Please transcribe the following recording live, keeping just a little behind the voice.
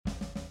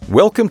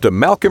Welcome to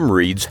Malcolm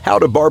Reed's How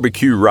to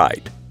Barbecue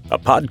Right, a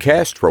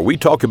podcast where we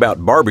talk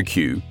about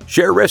barbecue,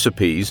 share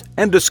recipes,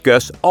 and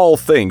discuss all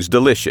things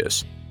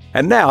delicious.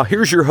 And now,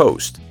 here's your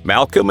host,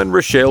 Malcolm and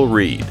Rochelle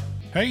Reed.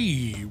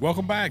 Hey,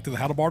 welcome back to the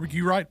How to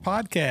Barbecue Right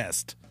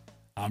podcast.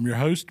 I'm your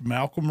host,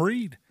 Malcolm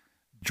Reed,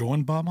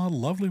 joined by my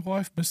lovely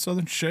wife, Miss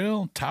Southern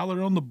Shell,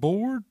 Tyler on the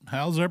board.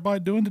 How's everybody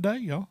doing today,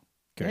 y'all?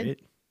 Great.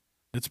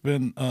 It's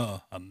been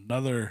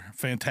another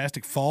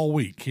fantastic fall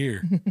week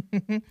here.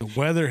 The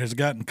weather has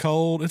gotten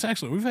cold.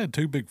 We've had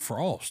two big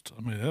frosts.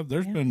 I mean,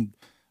 there's been.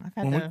 I've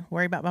had to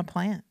worry about my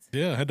plants.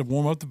 Yeah, I had to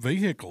warm up the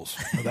vehicles.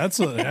 That's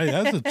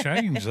a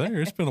change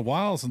there. It's been a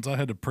while since I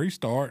had to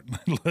pre-start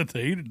and let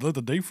the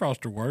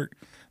defroster work.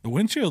 The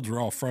windshields were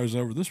all froze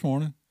over this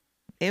morning.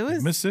 It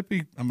was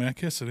Mississippi. I mean, I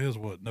guess it is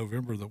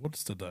November.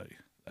 What's today?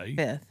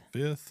 5th.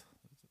 5th.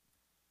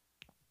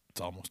 It's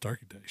almost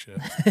Turkey Day,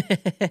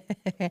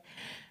 Chef.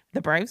 The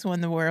Braves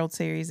won the World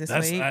Series this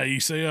week. You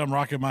see, I'm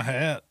rocking my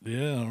hat.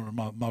 Yeah,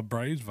 my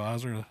Braves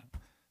visor.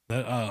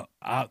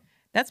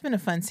 That's been a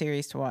fun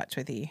series to watch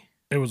with you.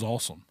 It was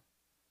awesome.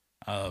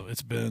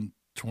 It's been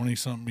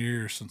 20-something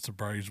years since the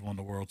Braves won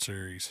the World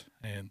Series.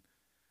 And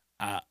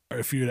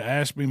if you'd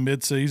asked me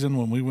mid-season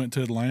when we went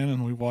to Atlanta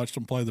and we watched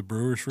them play the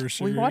Brewers for a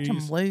series. We watched them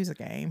lose a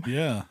game.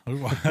 Yeah.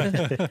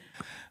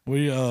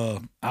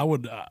 I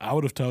would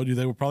have told you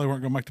they probably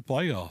weren't going to make the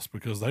playoffs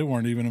because they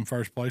weren't even in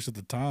first place at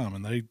the time,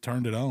 and they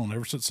turned it on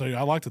ever since. I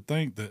like to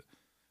think that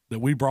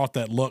we brought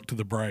that luck to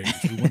the Braves.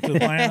 We went to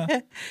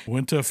Atlanta,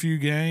 went to a few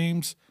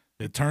games.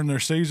 It turned their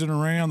season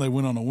around. They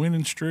went on a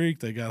winning streak.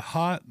 They got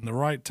hot in the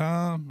right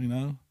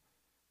time,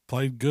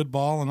 played good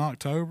ball in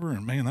October,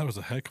 and, man, that was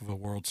a heck of a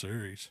World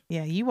Series.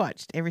 Yeah, you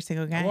watched every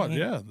single game.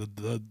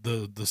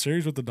 The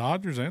series with the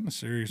Dodgers and the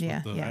series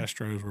with the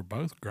Astros were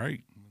both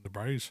great. The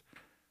Braves,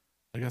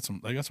 they got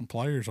some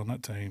players on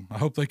that team. I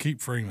hope they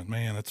keep Freeman.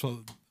 Man, that's what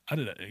I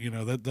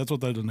did. That's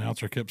what that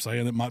announcer kept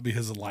saying. It might be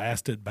his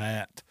last at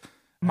bat.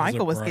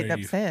 Michael was getting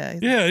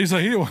upset. Yeah, he's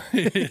like,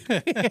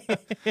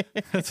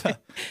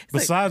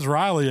 besides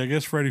Riley, I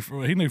guess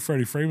he knew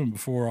Freddie Freeman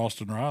before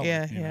Austin Riley.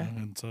 Yeah.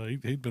 And so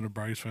he'd been a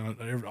Braves fan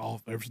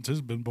ever since he's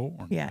been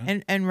born. Yeah,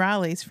 and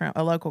Riley's from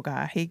a local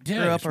guy. He grew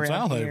up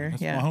around here.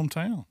 That's my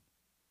hometown.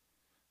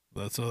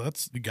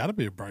 That's you got to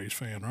be a Braves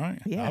fan,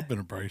 right? Yeah, I've been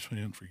a Braves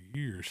fan for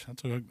years.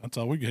 That's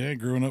all we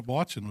had growing up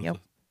watching was the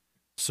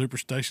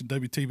Superstation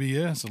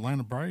WTBS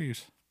Atlanta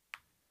Braves.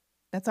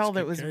 That's all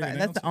that was.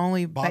 That's the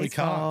only Bobby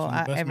baseball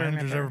Cox, I ever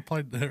managers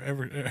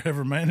remember.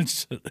 ever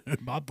managed in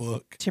my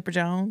book. Chipper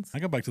Jones. I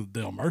go back to the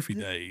Dale Murphy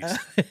days.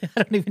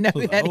 I don't even know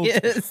who that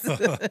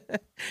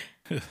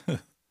is.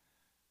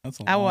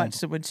 I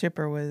watched it when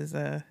Chipper was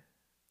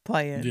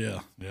playing.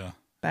 Yeah.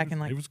 Back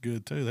in he was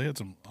good too. They had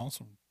some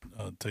awesome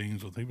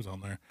teams when he was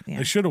on there. Yeah.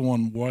 They should have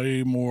won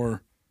way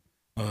more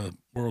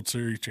World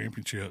Series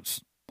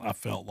championships. I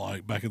felt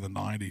like back in the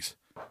 '90s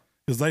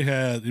because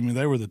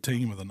they were the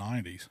team of the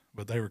 '90s,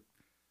 but they were.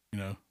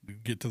 You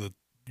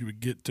would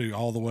get to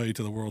all the way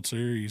to the World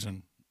Series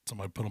and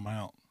somebody put them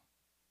out.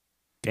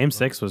 Game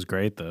 6 was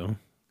great, though.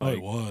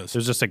 It was. It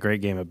was just a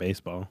great game of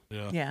baseball.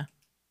 Yeah.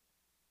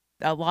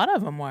 A lot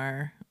of them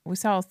were. We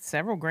saw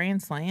several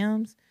grand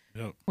slams.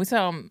 Yep. We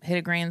saw them hit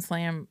a grand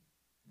slam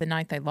the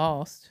night they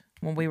lost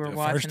when we were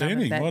watching. First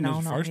inning, wasn't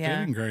it? First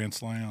Yeah. inning grand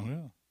slam.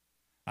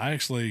 Yeah. I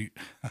actually.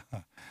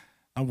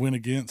 I went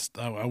against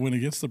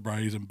the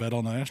Braves and bet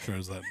on the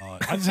Astros that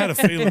night. I just had a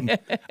feeling.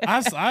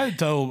 I had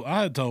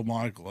told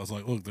Michael, I was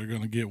like, look, they're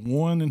going to get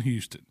one in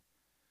Houston,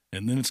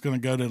 and then it's going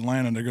to go to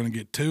Atlanta, and they're going to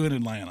get two in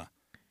Atlanta,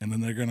 and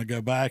then they're going to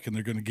go back and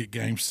they're going to get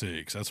Game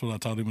 6. That's what I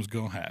told him was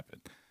going to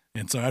happen.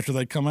 And so after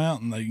they come out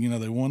and they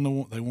won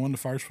the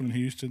first one in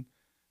Houston,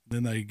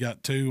 then they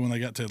got two when they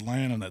got to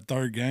Atlanta in that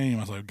third game.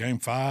 I was like, Game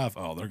 5,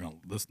 they're not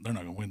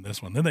going to win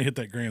this one. Then they hit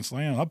that grand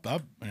slam. I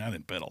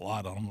didn't bet a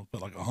lot on them. I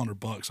put like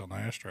 $100 on the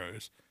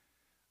Astros.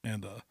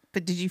 And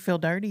but did you feel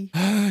dirty?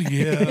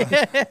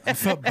 Yeah, I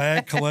felt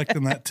bad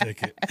collecting that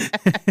ticket.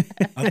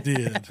 I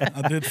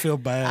did feel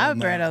bad.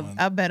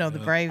 I bet on the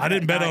Braves. I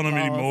didn't bet on them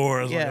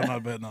anymore. I was like, I'm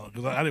not betting on them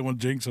because I didn't want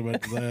to jinx them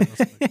after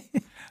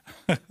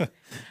that.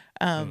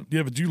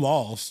 Yeah, but you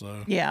lost.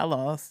 So. Yeah, I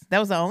lost. That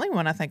was the only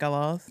one I think I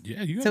lost.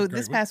 Yeah, you. So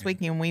this past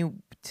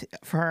weekend,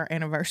 for our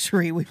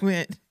anniversary, we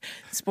went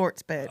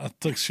sports bet. I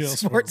took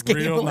Chelsea sports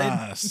real gambling.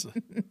 nice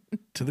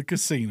to the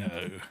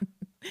casino.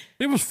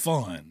 It was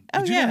fun. Oh,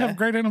 Did you have a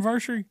great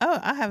anniversary? Oh,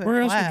 I have it. Where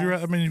else did you?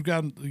 I mean, you've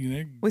got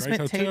we great spent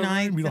hotel 2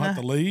 nights. room. You don't have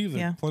to leave.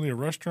 There's Yeah. plenty of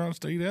restaurants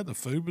to eat at. The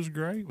food was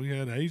great. We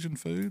had Asian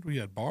food. We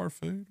had bar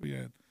food. We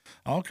had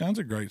all kinds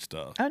of great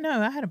stuff. Oh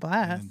no, I had a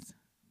blast.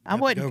 I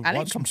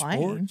didn't complain.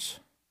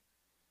 Sports.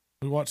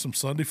 We watched some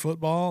Sunday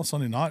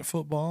night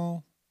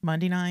football.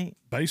 Monday night.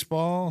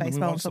 Baseball. Baseball, and we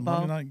watched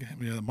football. the Monday night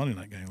game. Yeah, the Monday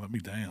night game let me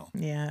down.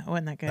 Yeah, it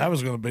wasn't that good. That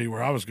was going to be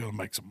where I was going to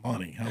make some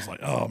money. I was like,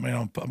 oh man,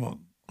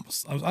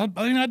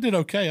 I did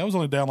okay. I was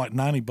only down like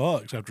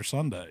 $90 after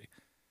Sunday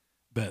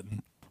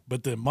betting,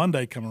 but then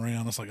Monday come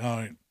around. It's like, all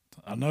right,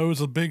 I know it's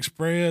a big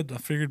spread. I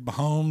figured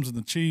Mahomes and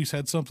the Chiefs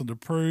had something to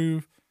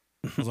prove.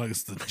 I was like,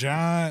 it's the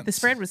Giants. The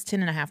spread was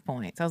 10.5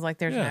 points. I was like,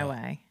 there's no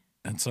way.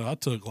 And so I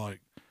took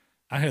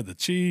I had the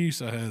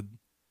Chiefs.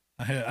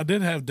 I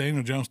did have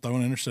Daniel Jones throw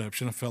an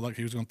interception. I felt like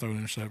he was going to throw an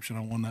interception.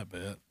 I won that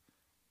bet.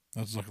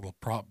 That was like a little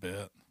prop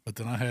bet. But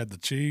then I had the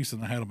Chiefs,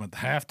 and I had them at the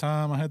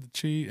halftime. I had the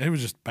Chiefs. It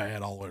was just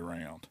bad all the way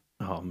around.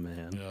 Oh,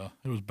 man. Yeah,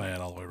 it was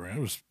bad all the way around.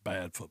 It was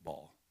bad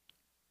football.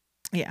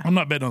 Yeah. I'm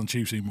not betting on the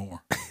Chiefs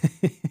anymore.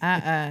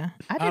 I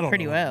did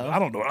pretty well. I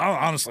don't know.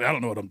 Honestly, I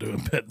don't know what I'm doing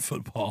betting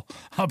football.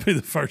 I'll be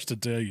the first to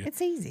tell you.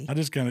 It's easy. I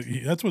just kind of,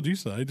 that's what you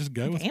say. Just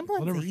go with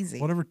Gambling's easy.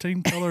 Whatever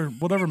team color,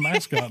 whatever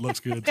mascot looks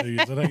good to you.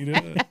 Is that how you do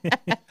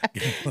it?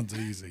 Gambling's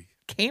easy.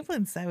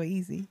 Gambling's so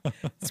easy.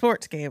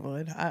 Sports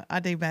gambling. I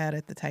do bad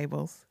at the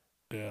tables.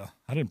 Yeah,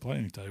 I didn't play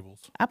any tables.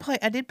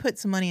 I did put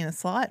some money in a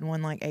slot and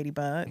won like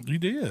 $80. You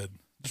did.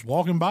 Just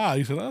walking by,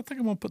 you said, I think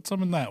I'm going to put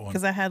some in that one.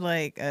 Because I had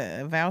like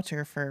a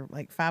voucher for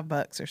like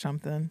 $5 or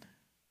something.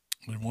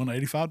 We won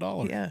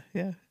 $85.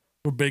 Yeah.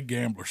 We're big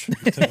gamblers. You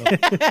can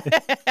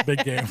tell.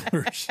 Big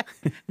gamblers.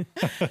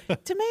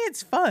 To me,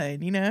 it's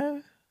fun, you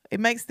know? It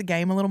makes the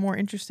game a little more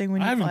interesting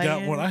when you play. I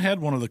haven't got one. I had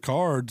one of the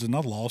cards and I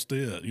lost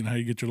it. You know how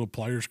you get your little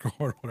player's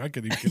card? I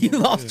couldn't even get You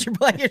lost your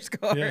player's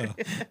card. Yeah.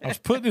 I was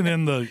putting it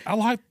in I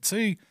like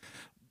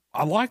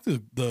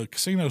the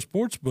casino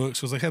sports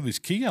books because they have these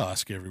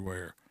kiosks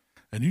everywhere.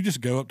 And you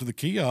just go up to the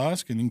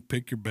kiosk and you can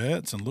pick your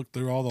bets and look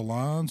through all the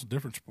lines,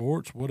 different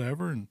sports,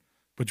 whatever.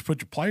 But you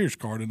put your player's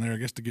card in there, I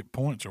guess, to get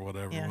points or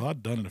whatever. Yeah. Well,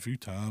 I'd done it a few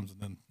times, and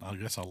then I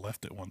guess I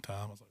left it one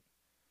time. I was like,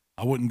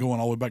 I wasn't going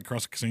all the way back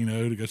across the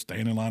casino to go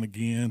stand in line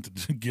again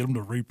to get them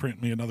to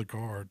reprint me another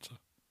card. So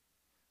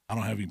I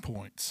don't have any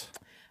points.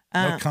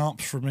 No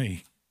comps for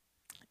me.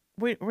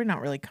 We're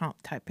not really comp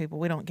type people.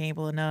 We don't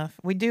gamble enough.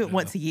 We do it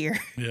once a year.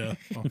 Yeah.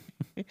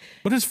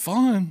 But it's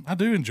fun. I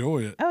do enjoy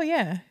it. Oh,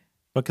 yeah.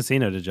 What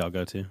casino did y'all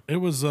go to? It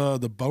was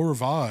the Beau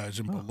Rivage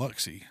in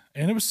Biloxi,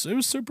 and it was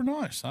super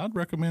nice. I'd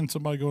recommend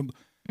somebody going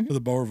to the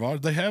Beau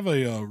Rivage. They have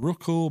a real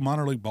cool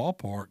minor league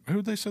ballpark. Who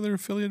did they say they were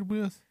affiliated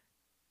with?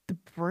 The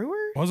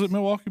Brewers? Was it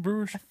Milwaukee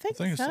Brewers? I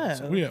think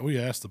so. We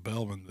asked the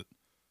bellman that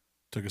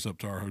took us up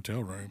to our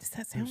hotel room. Does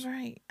that sound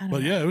right? I don't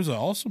But know. yeah, it was an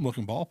awesome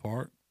looking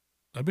ballpark.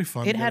 That'd be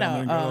fun. It to had go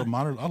down there a and go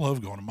minor. I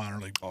love going to minor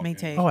league ball Me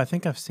games. too. Oh, I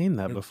think I've seen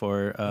that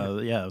before.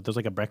 Yeah, there's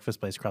like a breakfast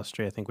place across the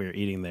street. I think we were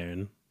eating there,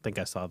 and I think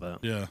I saw that.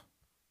 Yeah.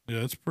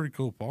 Yeah, it's a pretty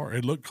cool park.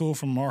 It looked cool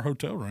from our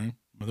hotel room,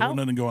 but there wasn't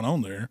nothing going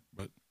on there.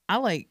 But I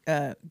like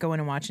going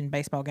and watching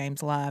baseball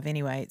games live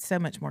anyway. It's so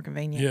much more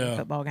convenient than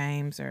football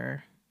games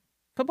are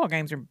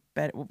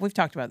better. We've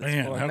talked about this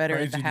before. How better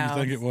crazy at the house. do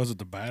you think it was at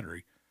the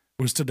Battery?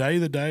 Was today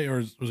the day, or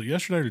was it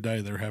yesterday or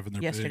today they were having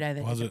their Yesterday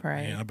big, they did the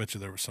parade. Man, I bet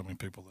you there were so many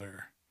people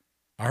there.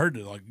 I heard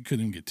that you couldn't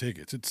even get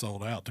tickets. It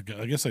sold out to go.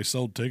 I guess they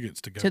sold tickets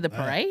to go to the that.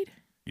 parade.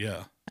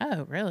 Yeah.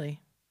 Oh,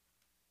 really?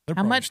 They're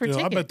How probably much for still,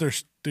 I tickets? bet they're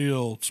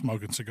still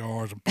smoking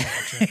cigars and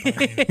popping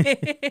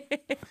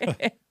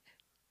champagne.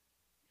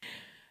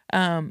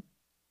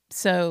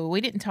 So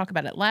we didn't talk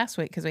about it last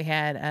week because we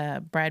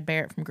had Brad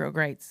Barrett from Grill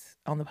Greats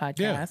on the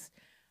podcast.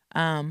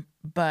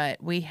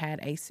 But we had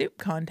a soup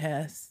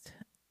contest.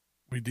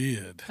 We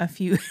did. A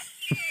few.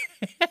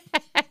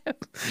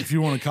 If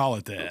you want to call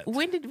it that.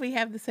 When did we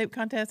have the soup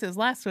contest? It was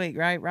last week,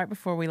 right? Right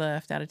before we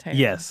left out of town.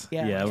 Yes.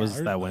 Yeah. Yeah, it was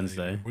Thursday, that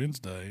Wednesday.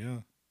 Wednesday, yeah.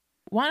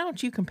 Why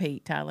don't you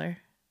compete, Tyler?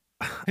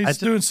 He's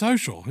doing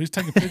social. He's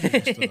taking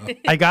pictures and stuff.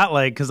 I got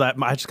because I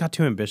just got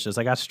too ambitious.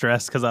 I got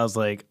stressed because I was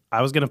like,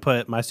 I was gonna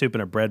put my soup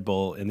in a bread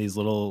bowl in these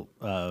little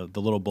the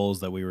little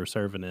bowls that we were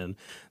serving in.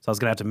 So I was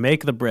gonna have to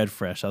make the bread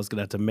fresh. I was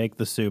gonna have to make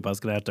the soup. I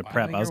was gonna have to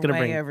prep. Well, I was gonna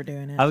bring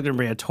overdoing it. I was gonna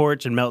bring a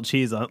torch and melt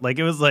cheese on. Like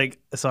it was like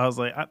so. I was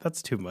like,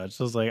 that's too much.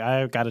 I was like,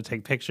 I got to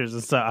take pictures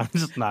and stuff. I'm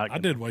just not. I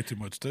did way too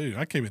much too.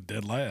 I came in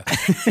dead last.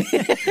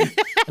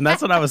 And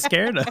that's what I was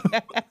scared of.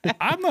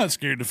 I'm not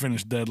scared to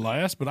finish dead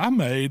last, but I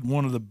made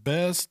one of the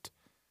best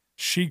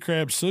she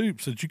crab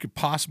soups that you could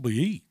possibly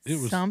eat. It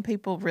was. Some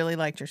people really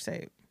liked your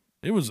soup.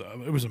 It was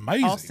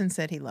amazing. Austin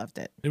said he loved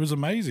it. It was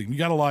amazing. You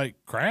got to like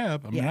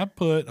crab. I mean, Yeah. I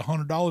put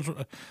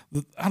 $100.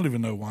 I don't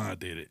even know why I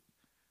did it.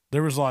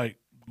 There was we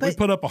But-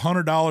 put up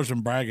 $100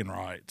 in bragging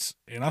rights,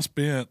 and I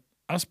spent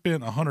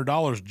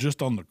 $100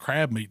 just on the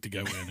crab meat to go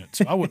in it.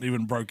 So I wouldn't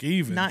even broke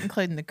even. Not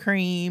including the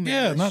cream,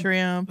 Yeah, and the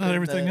shrimp, not and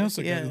everything else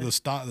that yeah. goes the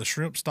stock, the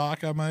shrimp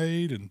stock I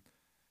made, and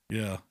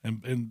yeah,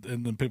 and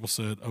then people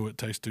said, "Oh, it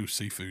tastes too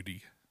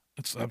seafoody."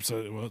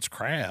 It's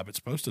crab. It's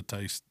supposed to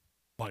taste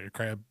like a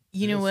crab.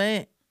 You know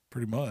what?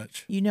 Pretty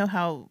much. You know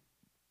how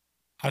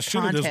I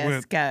should have just contests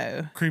went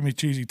go. creamy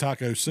cheesy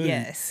taco soup.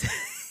 Yes.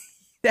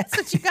 That's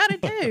what you got to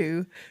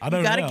do. I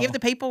don't You got to know. give the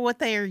people what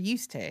they are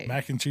used to.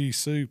 Mac and cheese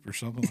soup or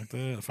something like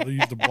that. If I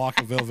used a block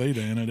of Velveeta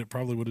in it, it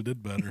probably would have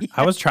did better.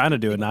 I was trying to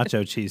do a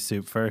nacho cheese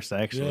soup first,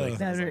 actually.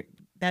 Yeah.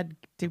 That'd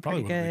do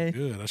Probably pretty would have good.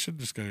 been good. I should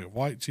just go get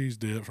white cheese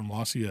dip from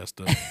La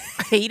Siesta.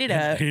 Heat it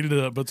up. Heat it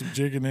up, put some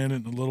chicken in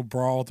it and a little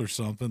broth or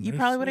something. You There's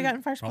probably would have soup.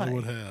 gotten first Probably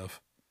place. would have.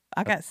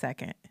 I got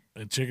second.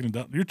 And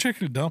your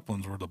chicken and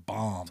dumplings were the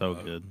bomb. So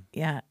though. good.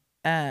 Yeah.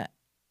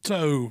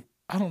 So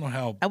I don't know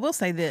how I will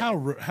say that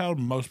how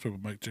most people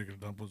make chicken and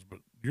dumplings, but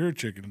your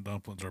chicken and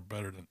dumplings are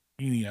better than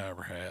any I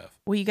ever have.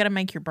 well, you got to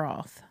make your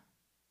broth.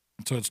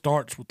 So it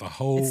starts with the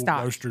whole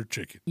stock. roasted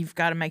chicken. You've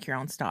got to make your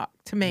own stock.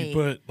 To me, You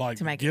put like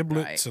to make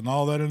giblets and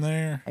all that in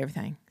there.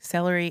 everything: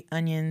 celery,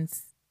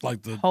 onions,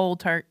 Like the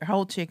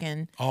whole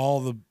chicken, all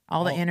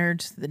the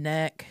innards, the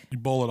neck. You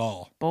boil it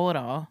all. Boil it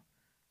all,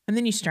 and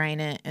then you strain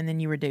it, and then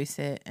you reduce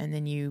it, and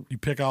then you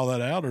pick all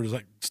that out, or does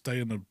that stay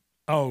in the?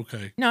 Oh,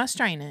 okay. No, I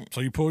strain it.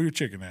 So you pull your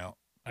chicken out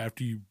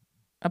after you.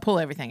 I pull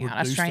everything out.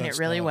 I strain it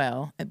really stuff.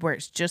 well, where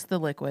it's just the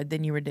liquid.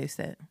 Then you reduce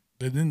it.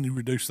 And then you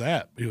reduce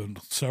that even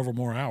several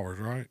more hours,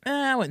 right?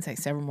 I wouldn't say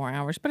several more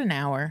hours, but an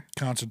hour.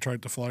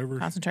 Concentrate the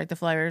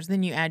flavors.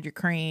 Then you add your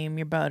cream,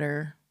 your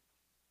butter,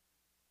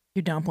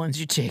 your dumplings,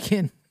 your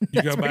chicken.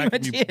 You go back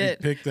and you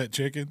pick that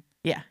chicken.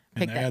 Yeah,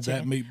 pick and add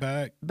that meat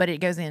back. But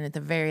it goes in at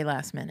the very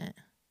last minute.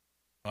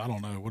 I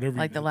don't know, whatever.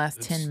 Like the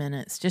last 10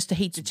 minutes, just to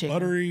heat the chicken.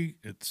 Buttery.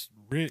 It's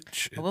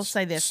rich. I will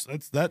say this: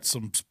 that's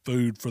some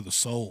food for the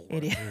soul.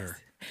 Right there.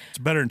 It's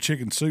better than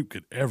chicken soup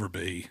could ever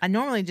be. I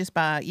normally just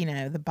buy,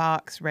 the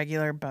box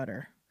regular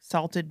butter,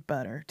 salted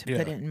butter to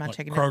put in my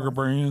chicken. Kroger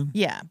brand.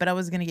 Yeah, but I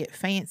was gonna get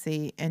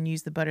fancy and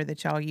use the butter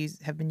that y'all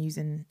have been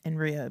using in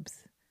ribs.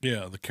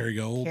 Yeah, the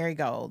Kerrygold.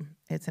 Kerrygold.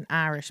 It's an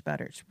Irish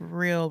butter. It's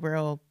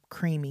real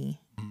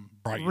creamy,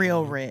 bright real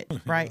yellow. rich,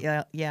 bright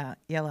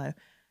yellow.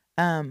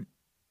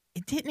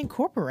 It didn't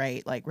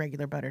incorporate like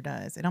regular butter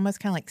does. It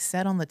almost kind of like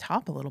set on the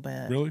top a little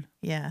bit. Really?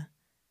 Yeah.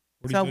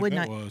 What do you think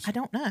that was? I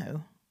don't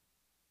know.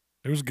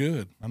 It was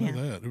good. I know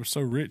that. It was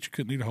so rich you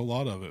couldn't eat a whole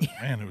lot of it.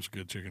 Man, it was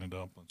good chicken and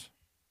dumplings.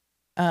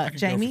 I could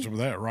Jamie, go for some of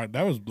that. Right,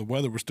 that was the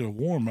weather was still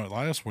warm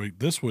last week.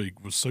 This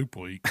week was soup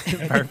week.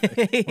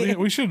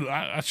 we should.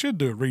 I should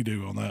do a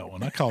redo on that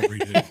one. I call it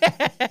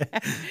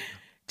redo.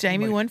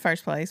 Jamie won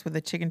first place with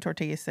a chicken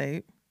tortilla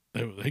soup.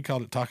 He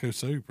called it taco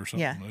soup or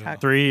something. Yeah,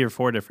 3 or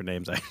 4 different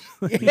names.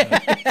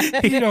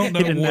 He don't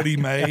know what he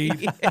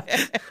made.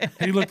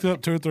 He looked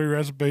up 2 or 3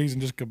 recipes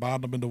and just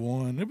combined them into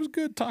one. It was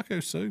good taco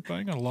soup. I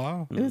ain't gonna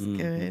lie. It was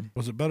good.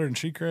 Was it better than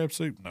she crab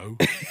soup? No.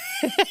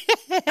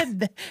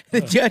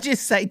 the judges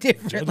say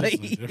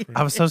differently.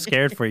 I was so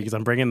scared for you because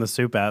I'm bringing the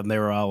soup out and they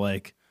were all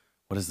like,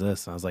 "What is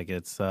this?" And I was like,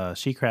 "It's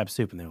she crab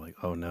soup," and they were like,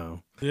 "Oh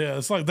no." Yeah,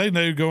 it's like they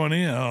knew going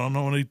in. I don't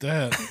want to eat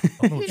that.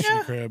 I don't know what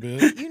she crab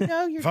is.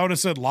 If I would have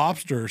said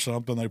lobster or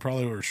something, they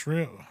probably were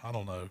shrimp. I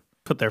don't know.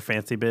 Put their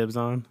fancy bibs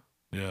on.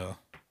 Yeah.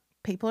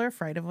 People are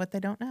afraid of what they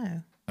don't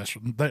know.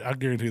 I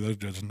guarantee those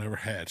judges never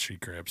had she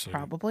crab soup.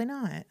 Probably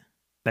not.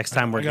 Next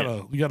time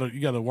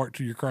you gotta work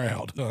to your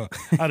crowd.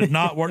 I did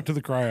not work to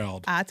the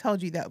crowd. I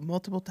told you that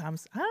multiple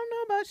times. I don't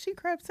know about she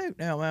crab soup.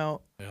 No,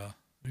 well. Yeah.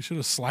 You should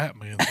have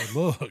slapped me and said,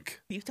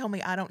 "Look, you told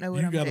me I don't know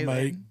what I'm doing. You got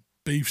to make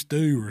beef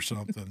stew or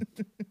something."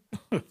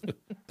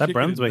 That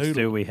Brunswick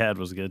stew we had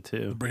was good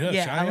too. Yeah,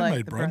 Cheyenne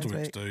made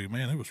Brunswick stew.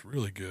 Man, it was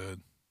really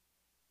good.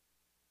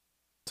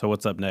 So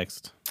what's up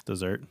next?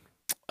 Dessert?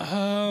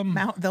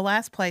 The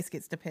last place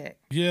gets to pick.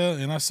 Yeah,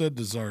 and I said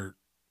dessert.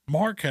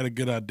 Mark had a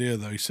good idea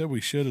though. He said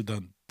we should have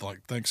done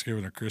like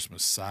Thanksgiving or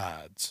Christmas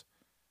sides,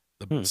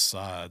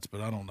 sides, but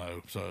I don't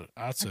know. So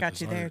I said got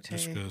dessert you there too.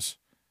 just because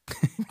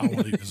I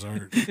want to eat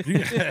dessert.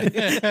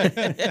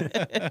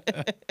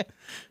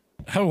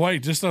 Oh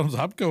wait,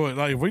 I'm going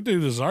like if we do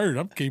dessert,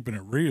 I'm keeping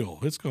it real.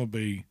 It's gonna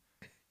be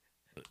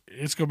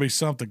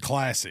something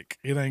classic.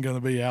 It ain't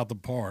gonna be out the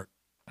park.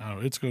 Oh,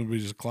 it's gonna be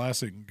just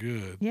classic and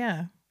good.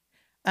 Yeah.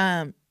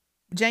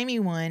 Jamie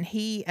won.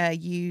 He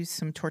used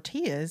some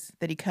tortillas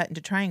that he cut into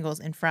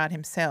triangles and fried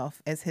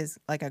himself as his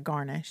like a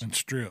garnish and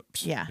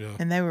strips. Yeah,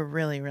 and they were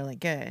really really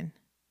good.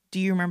 Do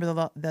you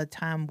remember the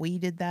time we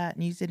did that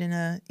and used it in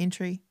a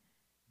entry?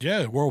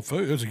 Yeah, World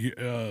Food. It was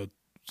is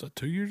that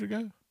 2 years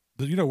ago?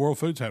 World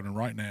Food's happening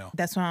right now.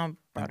 That's why I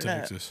brought in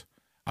Texas.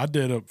 I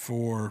did it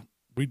for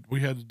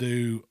we had to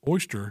do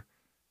oyster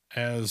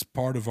as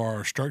part of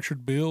our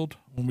structured build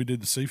when we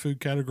did the seafood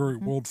category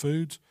at World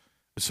Foods.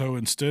 So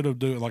instead of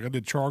doing like I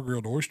did char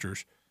grilled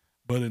oysters,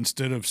 but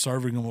instead of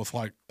serving them with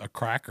like a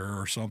cracker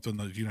or something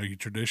that you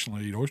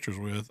traditionally eat oysters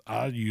with,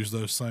 I used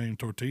those same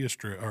tortilla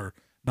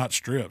not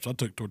strips. I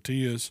took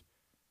tortillas,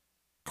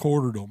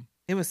 quartered them.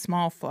 It was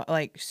small,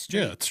 like straight.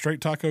 Yeah, straight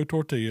taco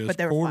tortillas, but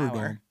they were quartered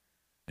flour. them,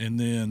 and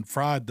then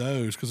fried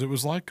those because it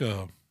was like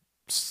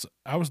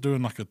I was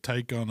doing like a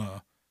take on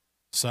a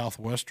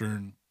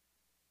southwestern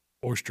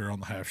oyster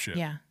on the half shell.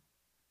 Yeah.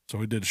 So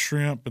we did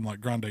shrimp and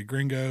like grande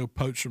gringo,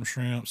 poached some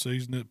shrimp,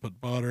 seasoned it,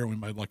 put butter. We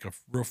made like a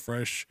real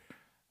fresh,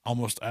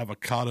 almost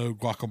avocado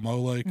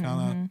guacamole kind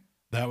of. Mm-hmm.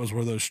 That was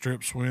where those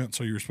strips went.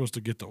 So you were supposed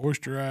to get the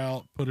oyster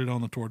out, put it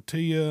on the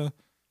tortilla,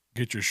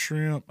 get your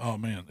shrimp. Oh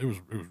man, it was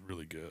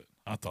really good.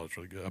 I thought it was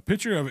really good. A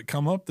picture of it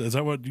come up. Is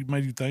that what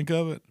made you think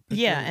of it?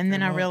 Yeah, and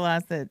then I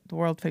realized that the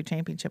World Food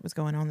Championship was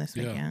going on this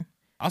weekend.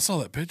 I saw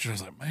that picture. I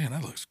was like, man,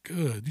 that looks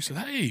good. You said,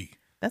 hey.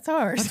 That's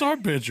ours. That's our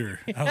picture.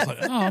 I was like,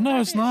 oh,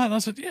 no, it's not. And I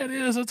said, yeah, it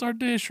is. That's our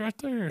dish right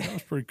there. That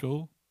was pretty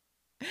cool.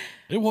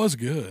 It was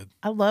good.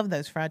 I love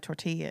those fried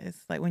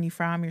tortillas. Like when you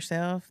fry them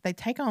yourself, they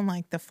take on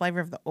like the flavor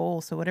of the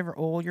oil. So whatever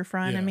oil you're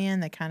frying them in,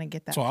 they kind of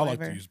get that flavor. I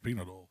like to use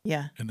peanut oil.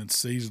 Yeah. And then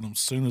season them as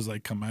soon as they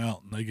come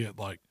out and they get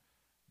like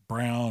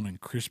brown and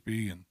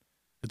crispy. And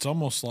It's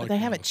almost like But they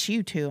have a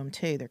chew to them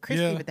too. They're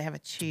crispy, Yeah. but they have a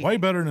chew. way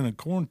better than a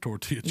corn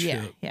tortilla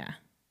chip. Yeah.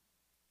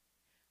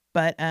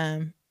 But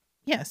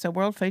yeah. So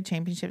World Food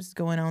Championships is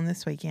going on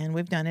this weekend.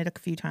 We've done it a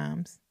few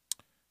times.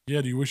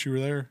 Yeah, do you wish you were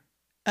there?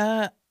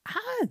 I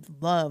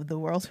love the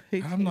World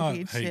Food I'm not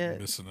Championships. hating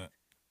missing it.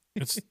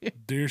 It's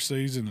deer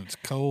season. It's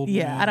cold.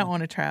 Yeah, now. I don't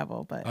want to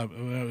travel, but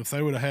If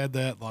they would have had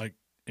that like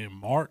in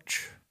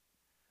March,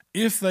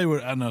 if they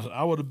would, I know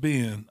I would have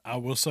been. I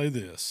will say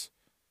this: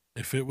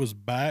 if it was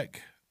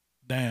back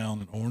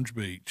down in Orange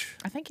Beach,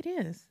 I think it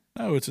is.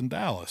 no, it's in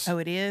Dallas. Oh,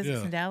 it is. It's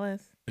Yeah. in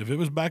Dallas. If it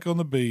was back on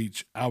the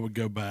beach, I would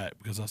go back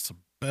because that's the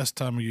best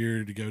time of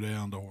year to go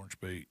down to Orange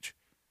Beach,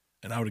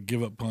 and I would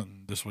give up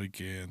hunting this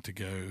weekend to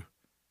go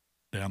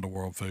down to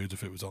World Foods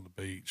if it was on the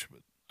beach.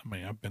 But I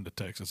mean, I've been to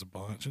Texas a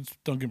bunch. And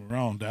don't get me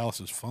wrong, Dallas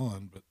is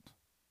fun, but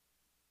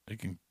I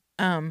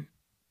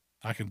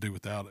can do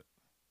without it.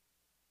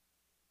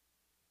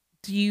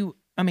 Do you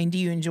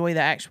enjoy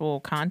the actual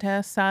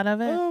contest side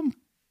of it?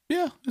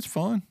 Yeah, it's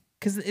fun.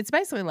 Because it's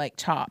basically like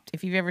Chopped.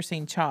 If you've ever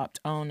seen Chopped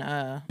on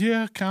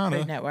Yeah, kind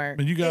Food of. Network,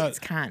 But you got it's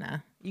kind of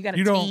you got a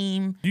you don't-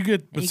 team. You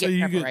get, but you say get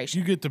you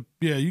preparation.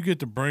 get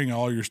to bring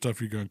all your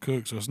stuff you're going to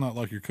cook. So it's not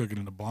like you're cooking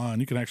in the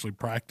blind. You can actually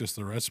practice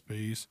the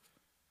recipes.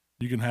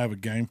 You can have a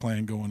game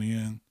plan going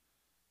in.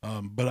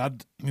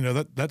 But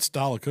that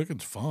style of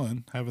cooking's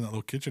fun. Having that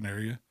little kitchen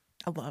area.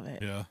 I love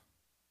it. Yeah.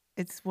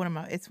 It's one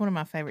of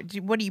my favorite.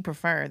 What do you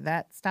prefer,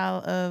 that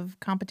style of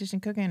competition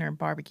cooking or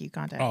barbecue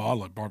contest? Oh, I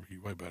like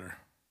barbecue way better.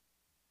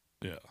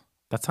 Yeah.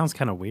 That sounds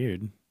kind of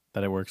weird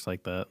that it works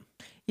like that.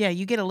 Yeah,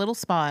 you get a little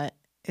spot.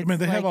 I mean,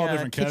 they have like all a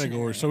different kitchen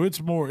categories, area.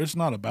 so it's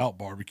not about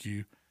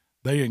barbecue.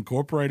 They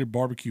incorporated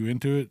barbecue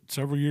into it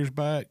several years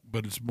back,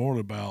 but it's more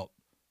about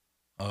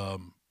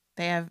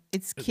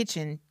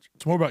kitchen.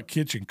 it's more about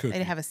kitchen cooking.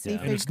 They have a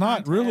seafood. and it's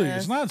not really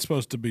it's contest. not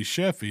supposed to be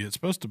chefy. It's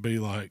supposed to be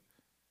like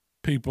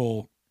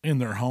people in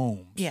their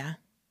homes. Yeah,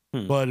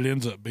 But it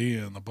ends up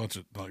being a bunch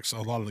of so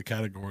a lot of the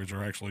categories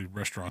are actually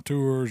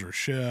restaurateurs or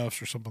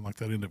chefs or something like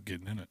that end up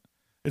getting in it.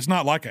 It's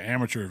not like an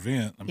amateur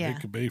event. I mean, Yeah. it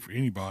could be for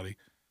anybody,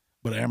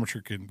 but an amateur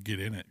can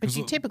get in it. but 'Cause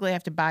you typically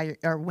have to buy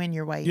or win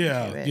your way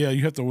into it. yeah,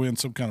 you have to win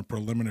some kind of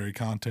preliminary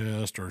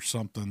contest or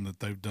something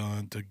that they've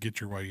done to get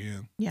your way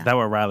in. Yeah. Is that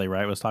what Riley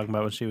Wright was talking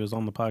about when she was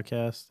on the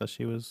podcast? That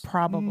she was.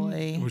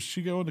 Probably Was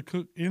she going to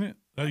cook in it?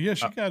 Yeah,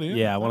 she got in.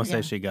 Yeah, I want to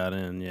Yeah. say she got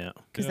in. Yeah.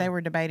 because they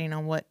were debating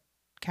on what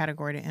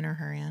category to enter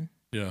her in.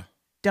 Yeah.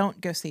 Don't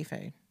go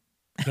seafood.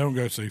 Don't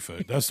go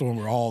seafood. That's the one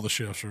where all the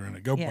chefs are in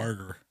it. Go Yeah.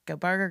 burger, Go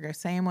burger. Go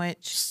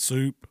sandwich.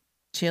 soup.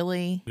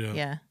 Chili. Yeah.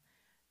 Yeah.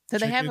 So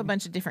they have a Chicken.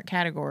 bunch of different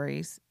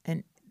categories,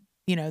 and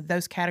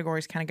those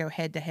categories kind of go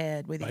head to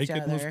head with each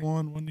Bacon other. was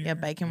one year. Yeah,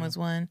 bacon was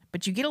one.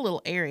 But you get a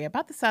little area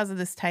about the size of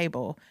this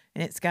table,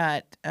 and it's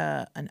got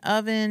an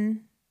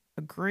oven,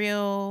 a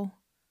grill,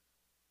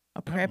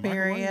 a prep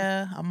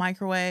area, a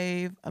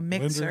microwave, a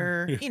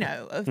mixer,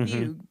 Yeah. a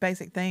few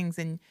basic things.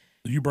 And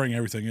You bring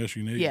everything else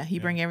you need. yeah,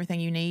 you bring everything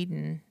you need,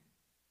 and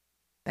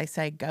they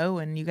say go,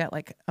 and you got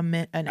like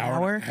an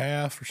hour. and a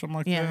half or something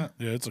like Yeah. that.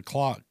 Yeah, it's a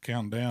clock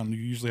counting down. You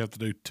usually have to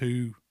do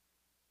two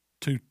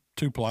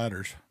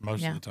platters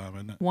most Yeah. of the time,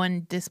 isn't it?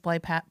 One display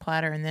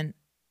platter, and then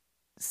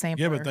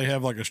sampler. Yeah, but they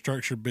have like a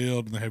structured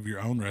build and they have your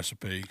own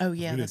recipe. Oh,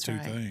 yeah, we did that's two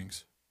right.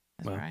 things.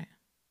 That's Wow. right.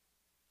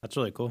 That's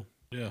really cool.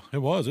 Yeah, it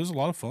was. It was a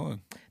lot of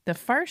fun. The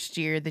first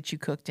year that you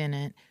cooked in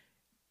it,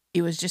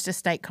 it was just a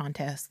steak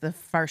contest, the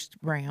first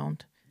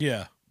round.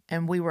 Yeah.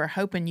 And we were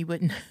hoping you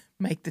wouldn't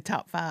make the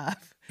top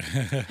 5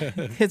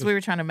 because we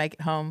were trying to make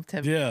it home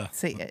to Yeah,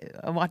 see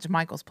watch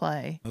Michael's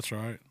play. that's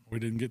right. We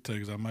didn't get to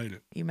because I made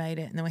it. You made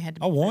it, and then we had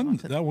to. I won. move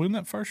on Did I win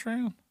that first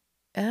round?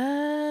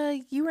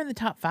 you were in the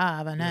top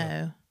 5. I know.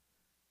 Yeah.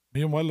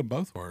 Me and Waylon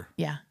both were.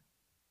 Yeah.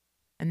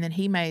 And then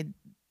he made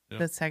Yeah.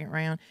 the second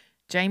round.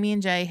 Jamie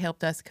and Jay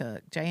helped us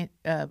cook.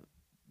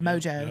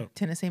 Mojo, Yep.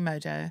 Tennessee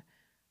Mojo,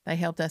 they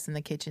helped us in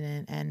the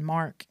kitchen, and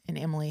Mark and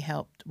Emily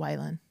helped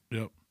Waylon.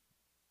 Yep.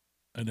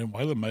 And then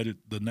Waylon made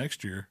it the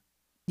next year.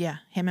 Yeah,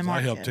 him and 'Cause Mark.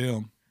 I helped did.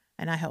 him.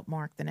 And I helped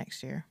Mark the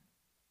next year.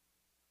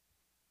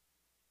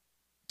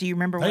 Do you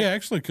remember They what?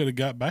 actually could have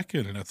got back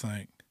in it, I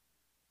think.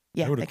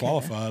 Yeah, they would have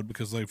coulda. qualified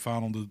because they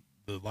found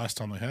the last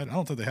time they had it. I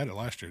don't think they had it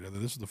last year.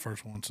 This is the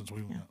first one since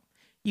we went.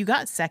 You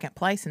got second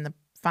place in the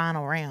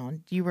final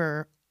round. You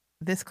were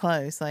this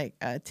close, like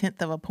a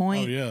 10th of a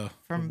point Oh yeah,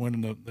 from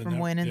winning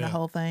the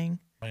whole thing.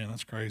 Man,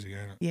 that's crazy,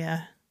 ain't it?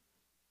 Yeah.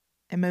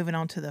 And moving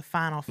on to the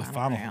final The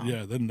final, round.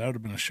 yeah. Then that would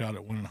have been a shot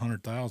at winning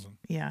 100,000.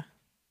 Yeah.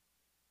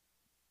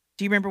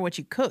 Do you remember what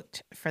you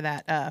cooked for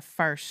that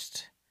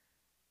first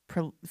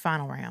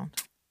final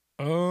round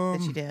that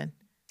you did?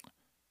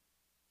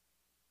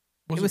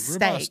 Was it was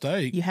ribeye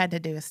steak? You had to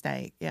do a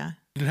steak. Yeah.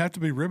 Did it have to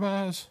be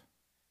ribeyes?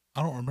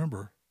 I don't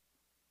remember.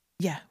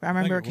 Yeah. I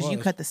remember it because you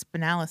was. cut the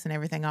spinalis and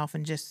everything off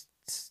and just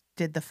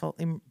did the full.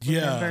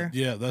 Yeah, Remember?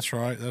 yeah, that's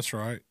right. That's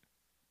right.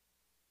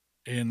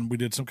 And we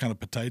did some kind of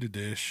potato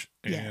dish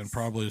and Yes.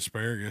 probably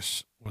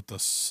asparagus with the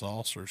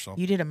sauce or something.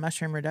 You did a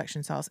mushroom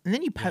reduction sauce, and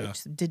then you Yeah.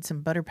 did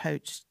some butter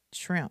poached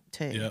shrimp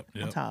too Yep,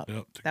 on yep, top.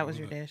 yep, to That go was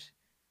with your it. dish.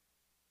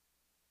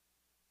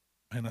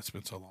 Man, that's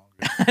been so long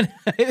ago.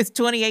 It was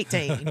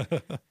 2018.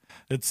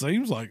 It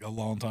seems like a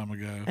long time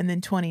ago. And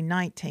then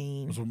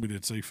 2019 was when we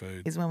did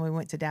seafood. is when we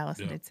went to Dallas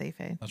and Yep. did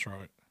seafood. That's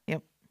right.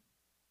 Yep.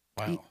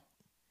 Wow.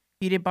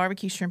 You did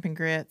barbecue shrimp and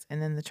grits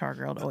and then the char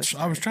grilled oyster.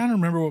 I was trying to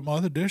remember what my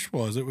other dish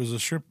was. It was a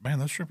shrimp. Man,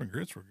 those shrimp and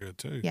grits were good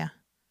too. Yeah.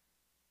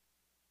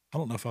 I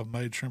don't know if I've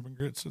made shrimp and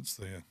grits since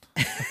then.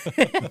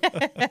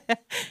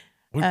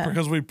 Uh,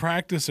 Because we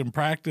practiced and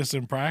practiced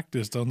and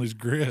practiced on these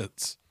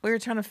grits. We were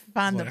trying to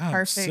find the I'm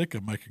perfect. sick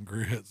of making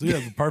grits. Yeah,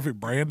 the perfect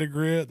brand of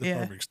grit, the Yeah.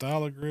 perfect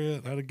style of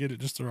grit, how to get it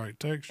just the right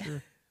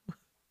texture.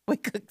 We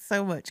cooked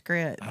so much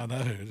grit. I know.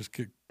 I just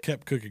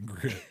kept cooking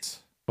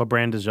grits. What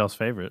brand is y'all's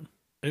favorite?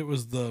 It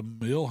was the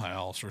Mill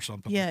House or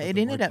something. Yeah, like that it that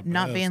ended worked up the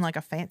not best. being like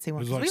a fancy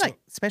one. It was 'Cause like we so- like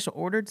special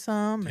ordered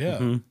some. Yeah,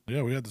 Mhm.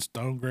 yeah. We had the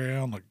stone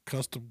ground, like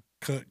custom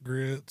cut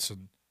grits,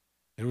 and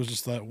it was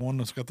just that one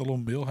that's got the little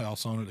Mill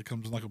House on it. It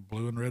comes in like a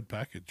blue and red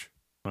package.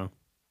 Wow.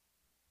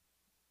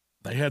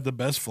 They had the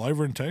best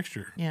flavor and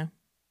texture. Yeah.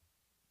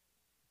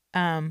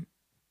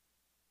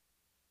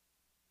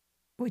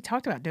 We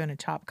talked about doing a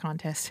chop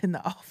contest in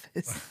the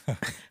office.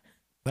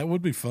 That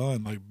would be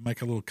fun. Like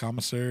make a little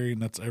commissary,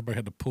 and that's everybody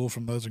had to pull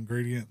from those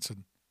ingredients,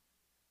 and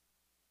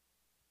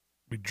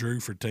we drew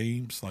for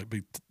teams. Like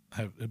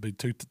it'd be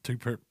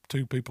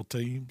two people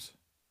teams.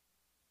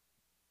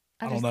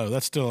 I don't know.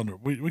 That's still under.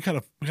 We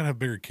gotta have a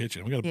bigger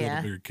kitchen. We gotta build Yeah.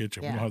 a bigger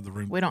kitchen. We Yeah. don't have the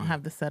room. We to don't do have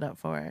it. the setup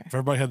for it. If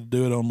everybody had to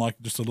do it on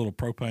like just a little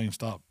propane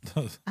stop.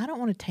 I don't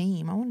want a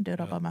team. I want to do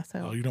it all by Oh,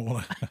 myself. you don't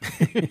want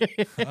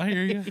to. I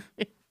hear you.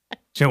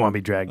 She don't want to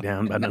be dragged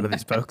down by none of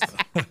these folks.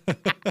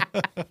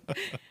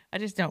 I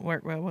just don't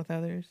work well with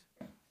others.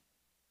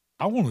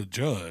 I want to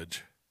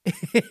judge.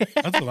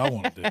 That's what I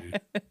want to do.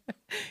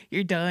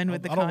 You're done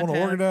with the I don't want to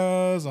contest.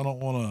 organize. I don't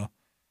want to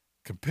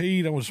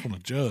compete. I just want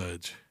to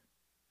judge.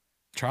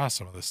 Try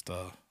some of this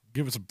stuff.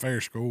 Give it some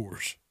fair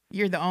scores.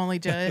 You're the only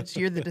judge.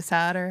 You're the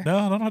decider. No,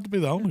 I don't have to be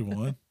the only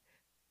one.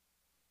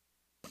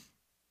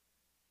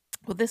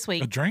 Well, this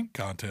week A drink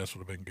contest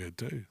would have been good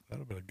too. That would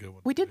have been a good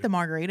one. we to did do. the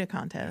margarita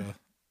contest.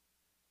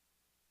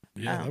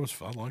 Yeah, Oh. that was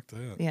fun. I like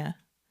that. Yeah.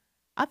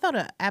 I thought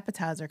an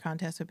appetizer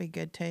contest would be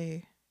good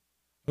too.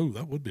 Oh,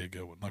 that would be a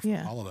good one. Like for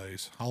Yeah.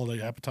 holidays,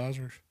 holiday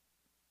appetizers.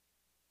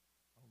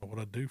 I don't know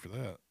what I'd do for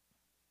that.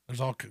 There's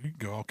you can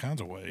go all kinds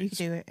of ways. You could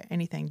do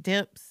anything.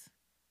 Dips,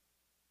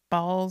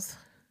 balls,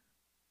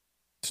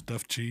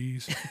 Stuffed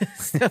cheese.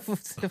 stuff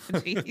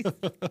cheese. You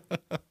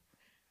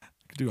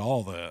could do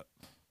all that.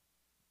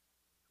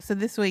 So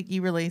this week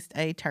you released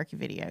a turkey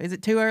video. Is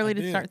it too early I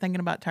to did. start thinking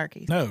about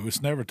turkeys? No,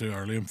 it's never too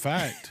early. In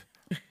fact,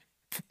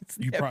 It's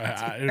you never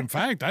probably. too- In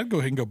fact, I'd go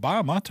ahead and go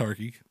buy my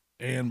turkey.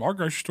 And our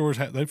grocery stores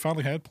they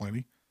finally had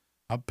plenty.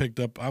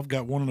 I've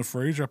got one in the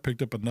freezer. I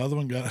picked up another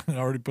one. Got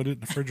already put it in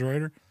the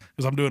refrigerator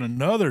because I'm doing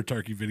another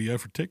turkey video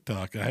for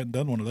TikTok. I hadn't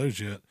done one of those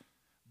yet.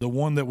 The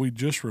one that we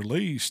just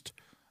released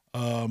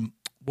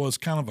was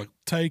kind of a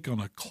take on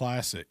a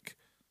classic,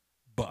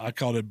 but I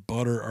called it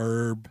butter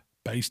herb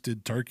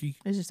basted turkey.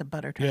 It's just a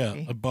butter turkey.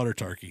 Yeah, a butter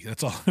turkey.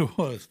 That's all it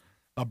was.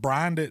 I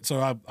brined it, so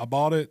I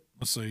bought it.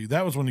 Let's see,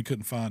 that was when you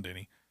couldn't find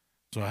any,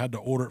 so I had to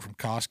order it from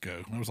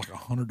Costco. And it was like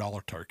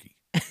 $100 turkey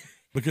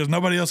because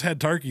nobody else had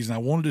turkeys, and I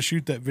wanted to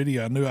shoot that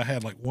video. I knew I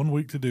had like 1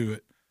 week to do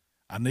it.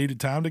 I needed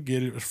time to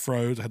get it. It was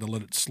froze. I had to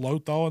let it slow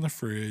thaw in the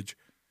fridge.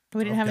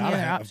 We didn't have any other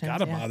I've options. got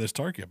to yeah. buy this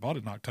turkey. I bought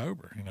it in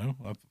October. You know,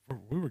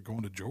 we were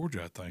going to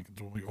Georgia, I think, and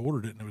so when we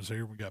ordered it, and it was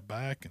here. We got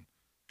back and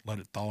let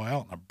it thaw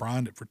out, and I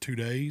brined it for 2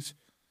 days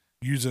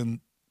using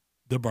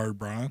the bird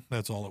brine.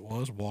 That's all it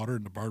was, water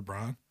and the bird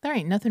brine. There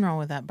ain't nothing wrong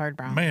with that bird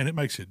brine. Man, it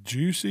makes it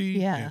juicy.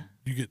 Yeah. and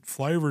you get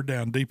flavor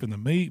down deep in the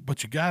meat,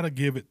 but you got to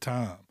give it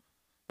time.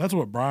 That's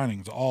what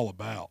brining is all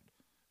about.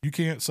 You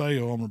can't say,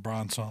 "Oh, I'm gonna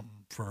brine something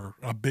for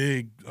a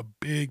big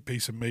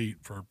piece of meat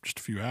for just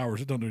a few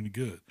hours." It don't do any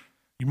good.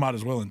 You might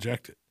as well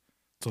inject it.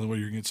 It's the only way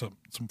you're gonna get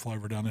some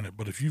flavor down in it.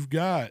 But if you've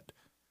got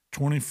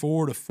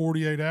 24 to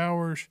 48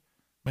 hours,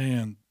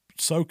 man,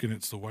 soaking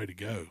it's the way to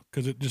go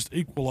because it just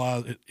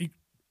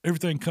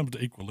everything comes to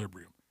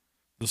equilibrium.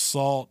 The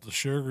salt, the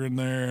sugar in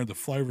there, the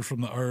flavor from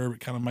the herb, it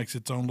kind of makes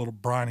its own little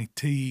briny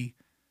tea.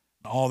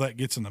 And all that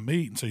gets in the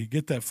meat. And so you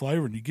get that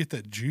flavor and you get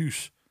that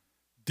juice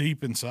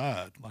deep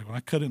inside. Like when I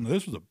cut into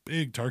this was a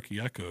big turkey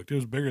I cooked. It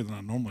was bigger than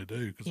I normally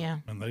do. Yeah.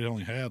 And they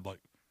only had like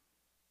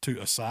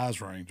a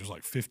size range. It was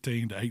like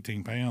 15 to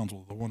 18 pounds.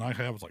 Well, the one I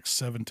had was like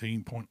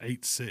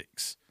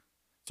 17.86.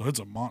 So it's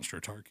a monster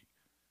turkey.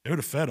 It would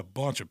have fed a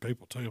bunch of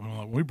people too. I mean,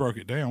 like, when we broke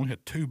it down, we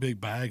had 2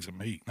 big bags of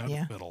meat. That would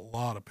have Yeah. fed a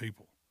lot of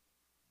people.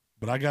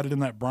 But I got it in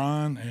that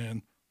brine,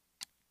 and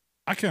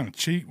I kind of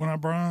cheat when I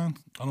brine.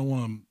 I don't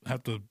want to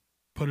have to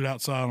put it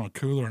outside on a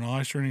cooler and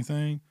ice or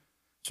anything.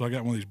 So I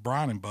got one of these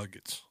brining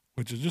buckets,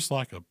 which is just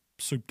like a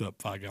souped up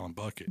 5-gallon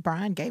bucket.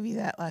 Brian gave you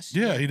that last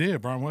year. Yeah, he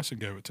did. Brian Weston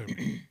gave it to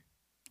me.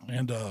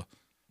 And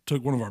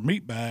took one of our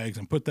meat bags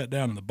and put that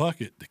down in the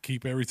bucket to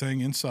keep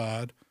everything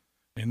inside,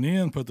 and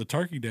then put the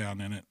turkey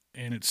down in it.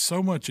 And it's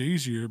so much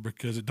easier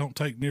because it don't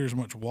take near as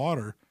much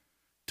water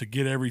to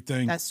get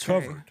everything That's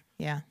covered. true.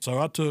 Yeah. So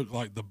I took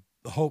like the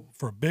whole,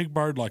 for a big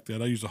bird like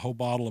that, I used a whole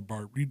bottle of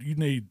bird. You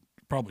need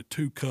probably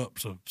 2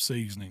 cups of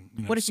seasoning.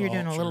 What if you're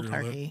doing a salt, little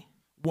sugar, turkey?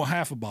 Well,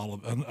 half a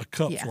bottle of a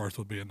cup's Yeah. worth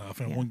would be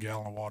enough, and Yeah. 1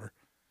 gallon of water.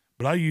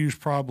 But I use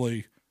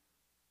probably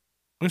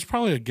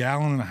 1.5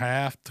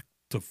 gallons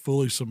to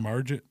fully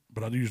submerge it.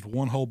 But I used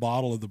 1 whole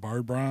bottle of the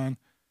bird brine,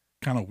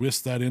 kind of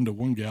whisked that into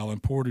 1 gallon,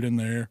 poured it in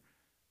there,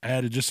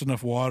 added just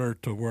enough water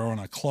to where when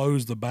I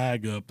closed the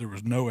bag up, there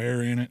was no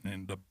air in it,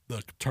 and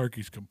the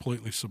turkey's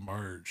completely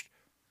submerged.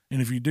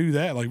 And if you do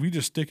that, like if you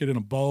just stick it in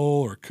a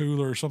bowl or a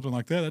cooler or something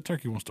like that, that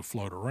turkey wants to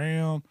float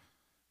around.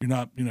 You're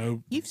not,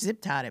 You've zip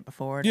tied it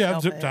before. Yeah,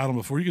 I've zip tied them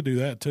before. You could do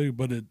that too,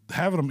 but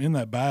having them in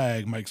that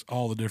bag makes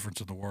all the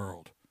difference in the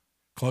world.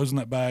 Closing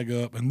that bag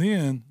up, and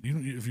then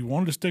if you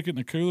wanted to stick it in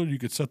the cooler, you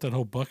could set that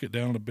whole bucket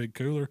down in a big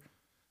cooler.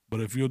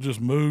 But if you'll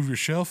just move your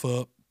shelf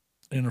up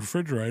in the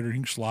refrigerator, you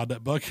can slide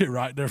that bucket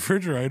right in the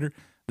refrigerator.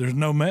 There's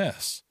no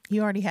mess.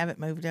 You already have it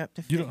moved up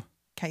to fit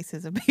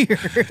cases of beer.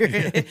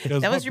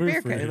 That was your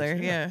beer cooler.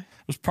 Yeah.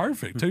 It was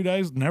perfect. 2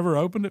 days, never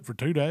opened it for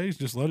 2 days.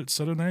 Just let it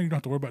sit in there. You don't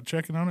have to worry about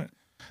checking on it.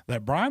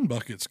 That brine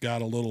bucket's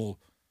got a little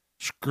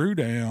screw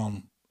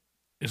down.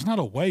 It's not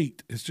a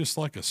weight. It's just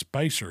like a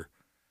spacer.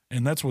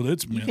 And that's what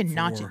it's meant for. You can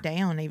notch it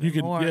down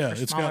even more. Yeah,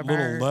 for it's got birds.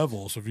 little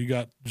levels. If you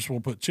just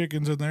want to put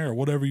chickens in there or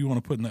whatever you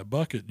want to put in that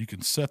bucket, you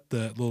can set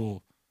that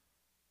little,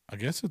 I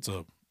guess it's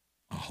a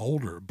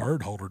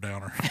bird holder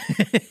downer.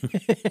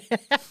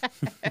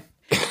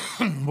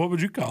 What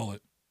would you call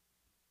it?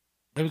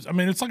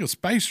 It's like a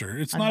spacer.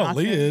 It's not a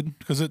lid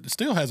because it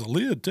still has a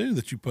lid too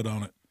that you put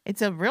on it.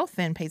 It's a real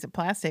thin piece of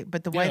plastic,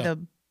 but the way the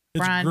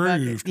it's brine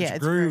grooved. bucket, It's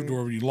grooved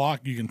where you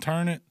lock, you can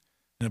turn it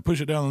and then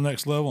push it down to the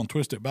next level and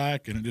twist it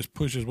back, and it just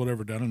pushes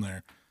whatever down in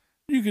there.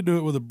 You could do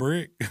it with a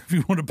brick if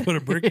you want to put a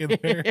brick in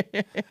there,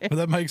 but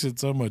that makes it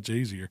so much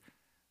easier.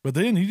 But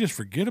then you just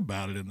forget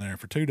about it in there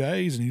for 2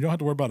 days, and you don't have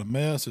to worry about a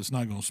mess. It's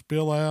not going to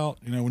spill out.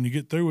 When you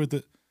get through with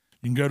it,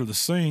 you can go to the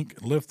sink,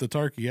 lift the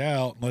turkey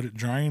out, let it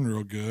drain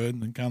real good,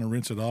 and then kind of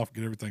rinse it off,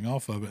 get everything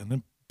off of it, and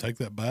then take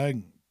that bag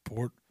and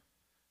pour it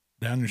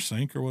down your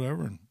sink or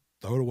whatever and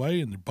throw it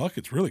away. And the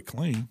bucket's really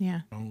clean.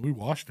 Yeah. We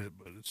washed it,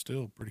 but it's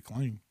still pretty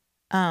clean.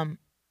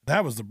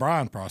 That was the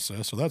brine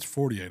process, so that's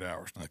 48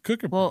 hours. Now, the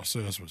cooking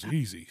process was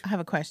easy. I have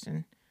a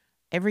question.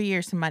 Every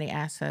year somebody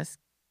asks us,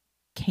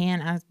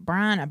 can I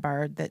brine a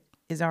bird that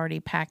is already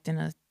packed in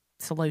a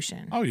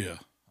solution? Oh, yeah.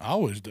 I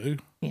always do.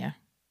 Yeah.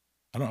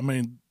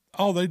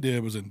 All they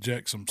did was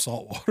inject some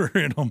salt water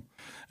in them.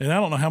 And I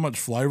don't know how much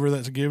flavor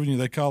that's giving you.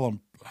 They call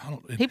them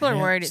People are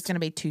worried it's going to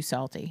be too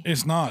salty.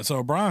 It's not.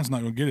 So Brian's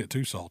not going to get it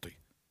too salty.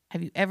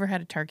 Have you ever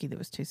had a turkey that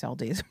was too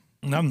salty?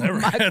 I've never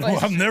had one.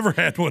 I've never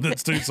had one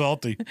that's too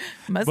salty.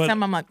 Most of the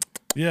time I'm like,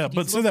 yeah,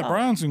 but see that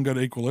Brian's going to go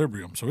to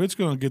equilibrium. So it's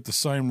going to get the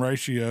same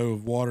ratio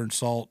of water and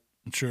salt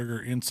and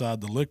sugar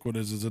inside the liquid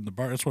as is in the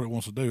bird. That's what it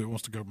wants to do. It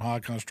wants to go from high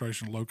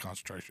concentration to low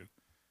concentration.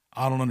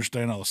 I don't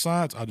understand all the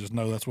science. I just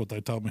know that's what they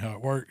told me how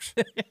it works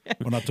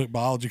when I took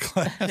biology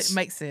class. It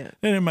makes sense.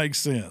 And it makes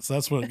sense.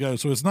 That's what it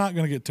goes. So it's not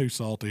going to get too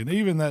salty. And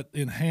even that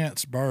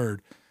enhanced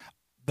bird,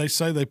 they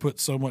say they put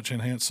so much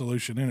enhanced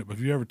solution in it, but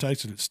if you ever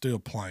taste it, it's still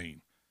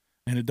plain.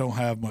 And it don't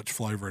have much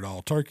flavor at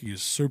all. Turkey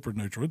is super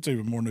neutral. It's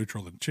even more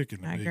neutral than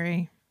chicken. I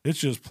agree. It's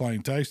just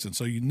plain tasting.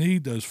 So you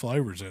need those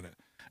flavors in it.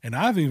 And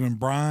I've even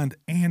brined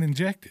and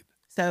injected.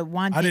 So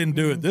I didn't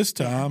do it this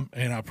time,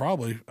 and I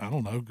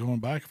don't know, going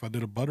back, if I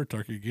did a butter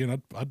turkey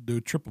again, I'd do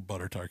a triple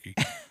butter turkey.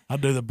 I'd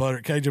do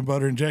the Cajun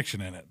butter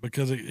injection in it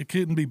because it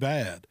couldn't be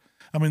bad.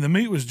 I mean, the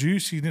meat was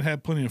juicy and it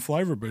had plenty of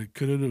flavor, but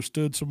could it have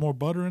stood some more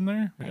butter in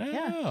there?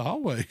 Yeah.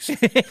 Always.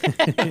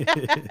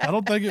 I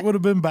don't think it would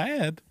have been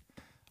bad,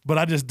 but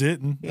I just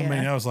didn't. Yeah. I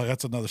mean, I was like,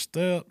 that's another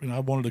step. I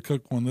wanted to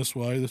cook one this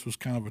way. This was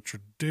kind of a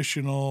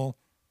traditional,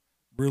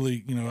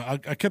 really,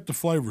 I kept the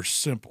flavors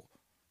simple.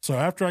 So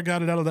after I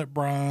got it out of that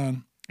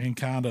brine and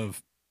kind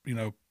of,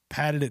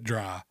 patted it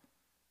dry,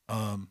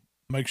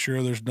 make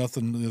sure there's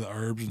nothing, the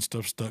herbs and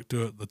stuff stuck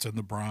to it that's in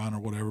the brine or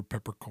whatever,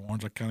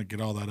 peppercorns, I kind of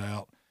get all that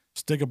out.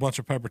 Stick a bunch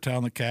of pepper towel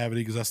in the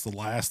cavity because that's the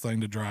last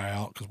thing to dry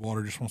out because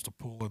water just wants to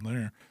pool in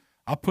there.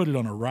 I put it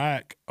on a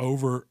rack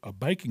over a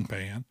baking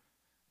pan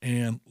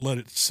and let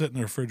it sit in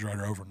the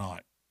refrigerator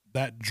overnight.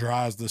 That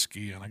dries the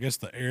skin. I guess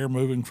the air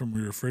moving from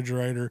your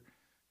refrigerator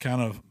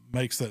kind of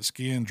makes that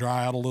skin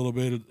dry out a little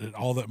bit.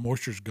 All that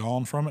moisture's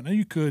gone from it. Now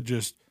you could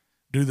just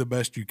do the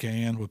best you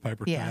can with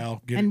paper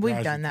towel. And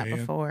we've done that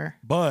before.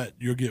 But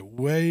you'll get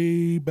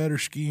way better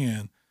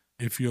skin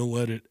if you'll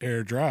let it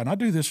air dry. And I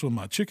do this with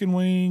my chicken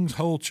wings,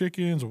 whole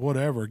chickens, or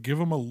whatever. Give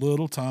them a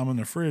little time in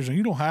the fridge. And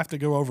you don't have to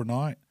go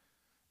overnight.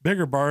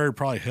 Bigger bird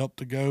probably help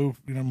to go,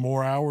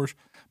 more hours,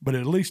 but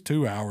at least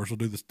 2 hours will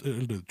do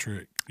the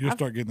trick. You'll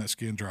start getting that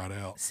skin dried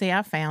out. See,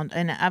 I found,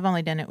 and I've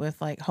only done it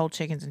with like whole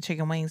chickens and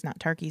chicken wings, not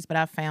turkeys, but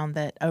I found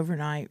that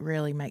overnight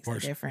really makes the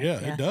difference.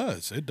 Yeah, it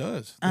does. It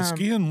does. The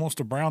skin wants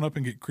to brown up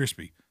and get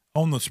crispy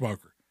on the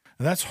smoker.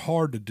 And that's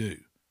hard to do.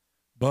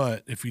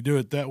 But if you do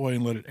it that way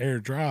and let it air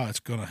dry, it's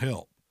going to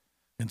help.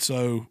 And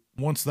so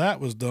once that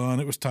was done,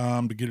 it was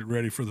time to get it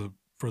ready for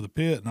the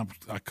pit. And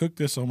I cooked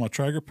this on my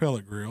Traeger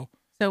pellet grill.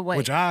 So wait.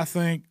 Which I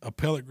think a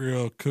pellet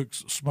grill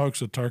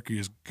smokes a turkey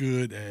as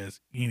good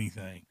as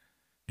anything.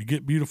 You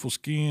get beautiful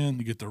skin.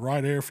 You get the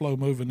right airflow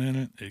moving in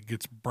it. It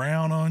gets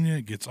brown on you.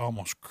 It gets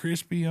almost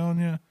crispy on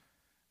you,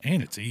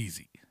 and it's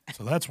easy.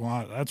 So that's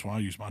why I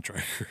use my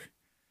Traeger.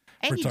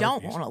 And you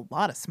don't want a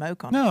lot of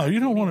smoke on it. No, you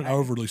don't want it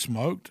overly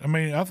smoked. I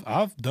mean,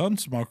 I've done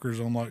smokers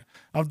on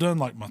I've done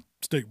like my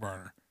stick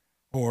burner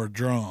or a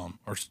drum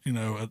or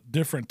a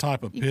different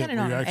type of pit. You put it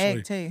on an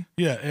egg too.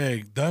 Yeah,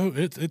 egg. Though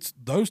it's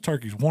those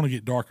turkeys want to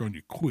get dark on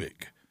you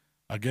quick.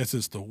 I guess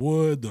it's the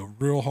wood, the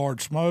real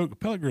hard smoke. A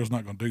pellet grill's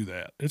not going to do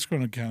that. It's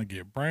going to kind of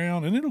get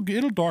brown, and it'll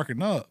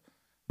darken up,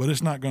 but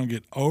it's not going to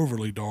get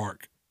overly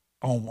dark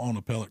on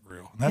a pellet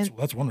grill. And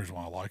that's one reason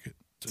why I like it.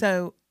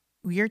 So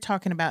you're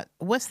talking about,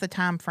 what's the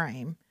time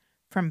frame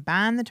from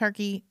buying the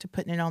turkey to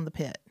putting it on the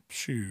pit?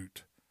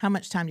 Shoot. How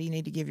much time do you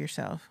need to give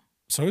yourself?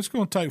 So it's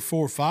going to take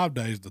 4 or 5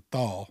 days to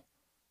thaw,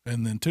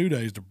 and then 2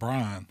 days to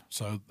brine.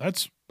 So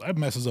that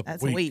messes up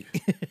That's a week.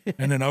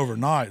 And then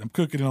overnight, I'm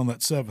cooking it on that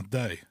 7th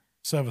day.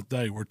 7th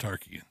day, we're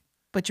turkeying.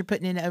 But you're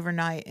putting it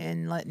overnight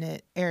and letting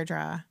it air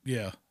dry.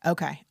 Yeah.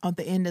 Okay. On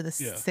the end of the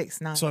 6th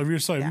night. So if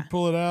you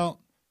pull it out,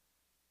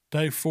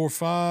 day 4 or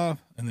 5,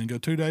 and then go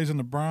 2 days in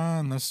the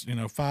brine, that's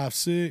 5,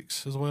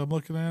 6 is the way I'm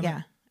looking at it.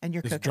 Yeah. And you're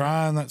it's cooking.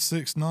 drying that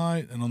 6th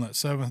night, and on that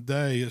 7th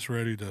day, it's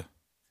ready to.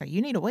 So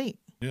you need a week.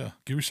 Yeah.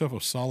 Give yourself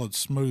a solid,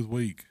 smooth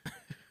week.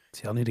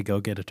 See, I'll need to go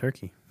get a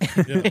turkey.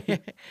 Yeah.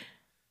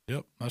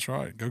 Yep, that's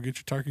right. Go get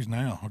your turkeys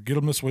now, or get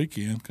them this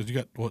weekend, because you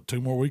got 2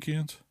 more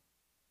weekends.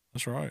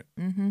 That's right.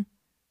 Mm-hmm.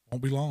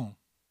 Won't be long.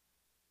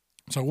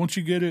 So once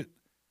you get it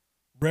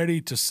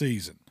ready to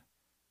season,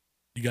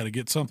 you got to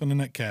get something in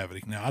that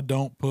cavity. Now, I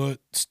don't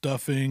put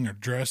stuffing or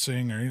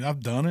dressing or anything.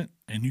 I've done it,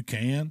 and you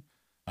can.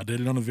 I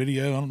did it on a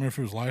video. I don't know if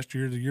it was last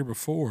year or the year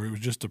before. It was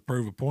just to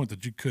prove a point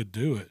that you could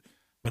do it.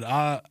 But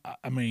I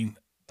mean,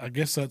 I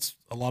guess that's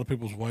a lot of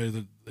people's way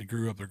that they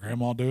grew up, their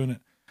grandma doing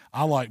it.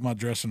 I like my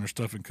dressing or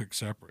stuffing cooked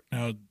separate.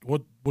 Now,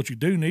 what you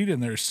do need in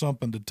there is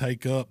something to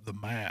take up the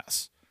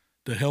mass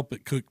to help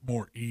it cook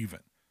more even.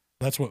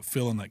 That's what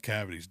filling that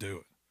cavity is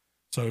doing.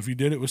 So if you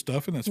did it with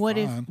stuffing, that's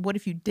fine. What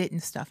if you didn't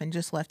stuff and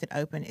just left it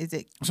open? Is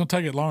it? It's gonna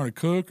take it longer to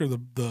cook, or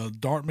the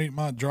dark meat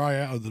might dry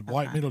out, or the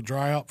white meat will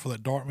dry out before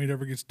that dark meat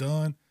ever gets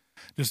done.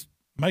 Just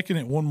making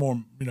it one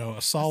more,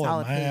 a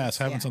solid mass,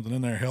 having something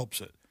in there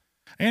helps it.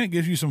 And it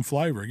gives you some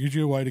flavor. It gives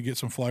you a way to get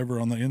some flavor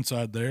on the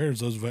inside there as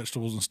those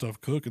vegetables and stuff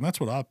cook. And that's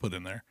what I put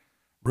in there.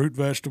 Root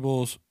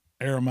vegetables,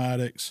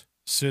 aromatics,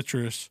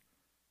 citrus,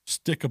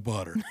 stick of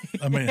butter.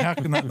 I mean, how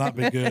can that not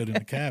be good in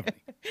a cavity?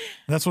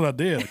 And that's what I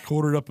did. I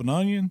quartered up an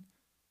onion,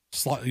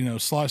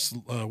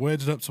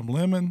 wedged up some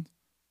lemon,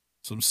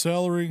 some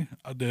celery.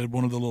 I did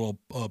one of the little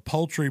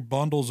poultry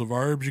bundles of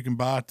herbs you can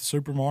buy at the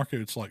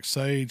supermarket. It's like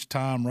sage,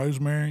 thyme,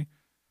 rosemary.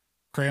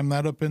 Cram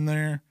that up in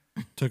there.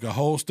 Took a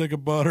whole stick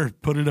of butter,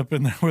 put it up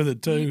in there with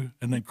it too,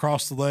 and then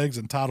crossed the legs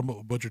and tied them up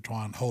with butcher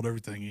twine and hold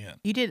everything in.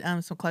 You did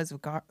some cloves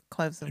of garlic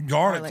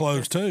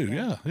cloves too.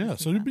 Yeah.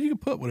 So you can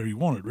put whatever you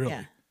wanted, really.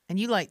 Yeah. And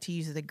you like to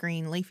use the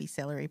green leafy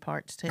celery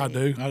parts too. I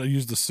do. I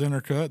use the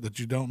center cut that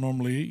you don't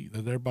normally eat.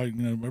 That everybody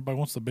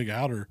wants the big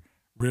outer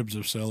ribs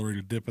of celery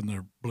to dip in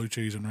their blue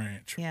cheese and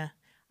ranch. Yeah,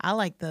 I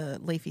like the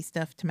leafy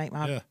stuff to make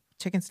my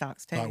chicken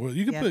stocks too. Well,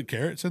 you can put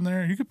carrots in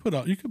there. You could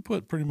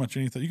put pretty much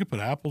anything. You could put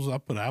apples. I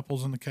put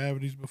apples in the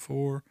cavities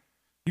before.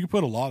 You can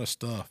put a lot of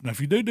stuff. Now,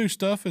 if you do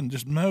stuffing,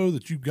 just know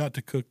that you've got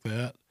to cook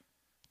that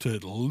to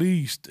at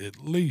least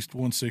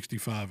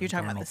 165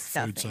 internal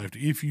for food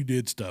safety. If you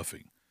did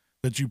stuffing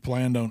that you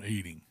planned on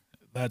eating,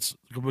 that's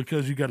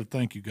because you got to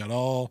think you got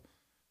all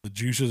the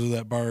juices of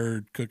that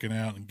bird cooking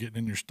out and getting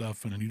in your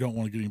stuffing, and you don't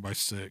want to get anybody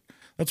sick.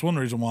 That's one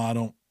reason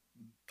why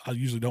I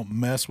usually don't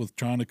mess with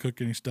trying to cook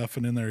any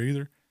stuffing in there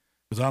either.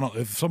 Because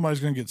if somebody's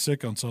going to get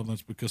sick on something,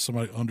 it's because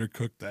somebody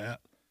undercooked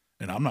that,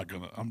 and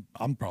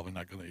I'm probably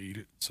not going to eat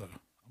it. So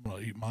I'm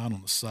going to eat mine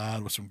on the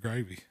side with some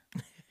gravy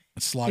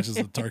and slices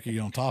of turkey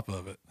on top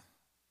of it.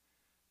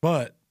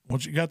 But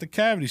once you got the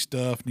cavity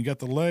stuff and you got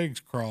the legs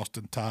crossed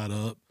and tied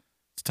up,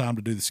 it's time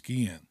to do the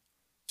skin.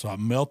 So I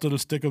melted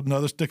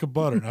another stick of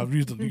butter, and I've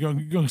used you're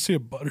going to see a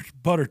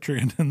butter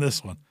trend in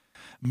this one.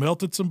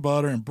 Melted some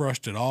butter and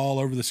brushed it all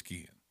over the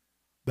skin.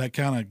 That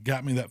kind of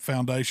got me that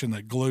foundation,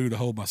 that glue to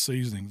hold my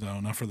seasonings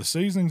on. Now, for the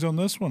seasonings on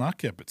this one, I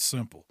kept it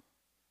simple.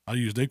 I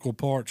used equal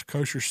parts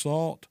kosher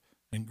salt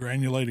and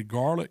granulated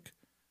garlic,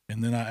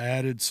 and then I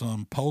added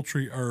some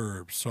poultry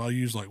herbs. So I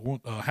used like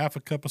half a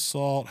cup of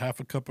salt, half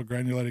a cup of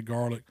granulated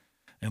garlic,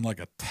 and like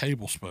a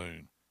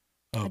tablespoon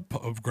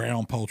of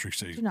ground poultry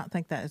seasoning. I do not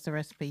think that is the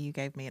recipe you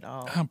gave me at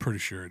all. I'm pretty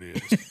sure it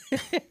is.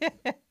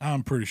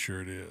 I'm pretty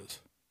sure it is.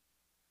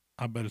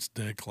 I bet it's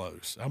dead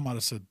close. I might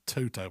have said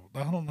 2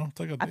 tablespoons. I don't know.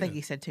 I think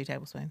you said 2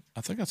 tablespoons.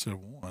 I think I said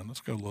 1.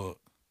 Let's go look.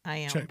 I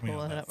am. Check me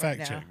on that.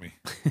 Fact check me.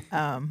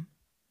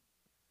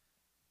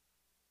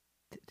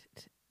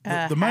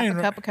 The main half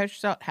a cup of kosher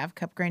salt, half a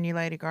cup of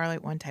granulated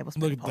garlic, 1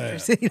 tablespoon look of poultry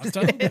at seasoning. that. I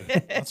told you.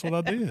 That's what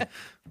I did.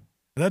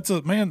 That's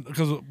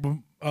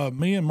because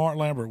me and Mark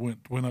Lambert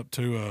went up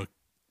to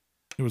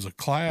it was a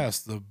class,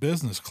 the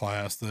business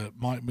class that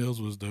Mike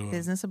Mills was doing.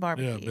 Business of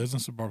Barbecue. Yeah,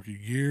 Business of Barbecue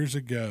years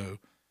ago.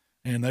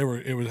 And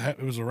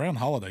it was around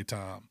holiday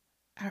time,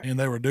 and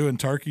they were doing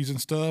turkeys and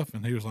stuff.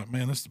 And he was like,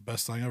 "Man, this is the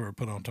best thing I ever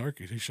put on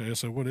turkeys." He showed. I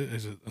said, "What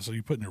is it?" I said,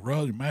 "You putting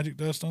your magic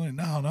dust on it?"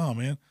 No,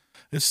 man.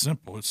 It's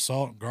simple. It's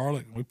salt and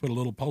garlic, and we put a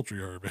little poultry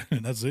herb in,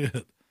 and that's it.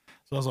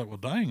 So I was like, "Well,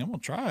 dang, I'm gonna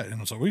try it."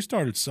 And so we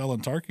started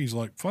selling turkeys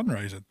like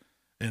fundraising,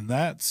 and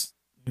that's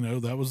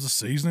that was the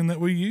seasoning that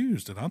we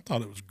used, and I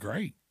thought it was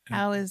great.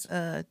 How is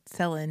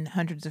selling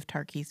hundreds of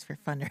turkeys for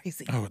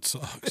fundraising? Oh, it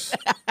sucks.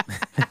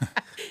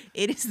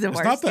 It is the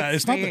worst.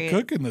 It's not the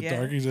cooking the Yeah.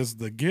 turkeys. It's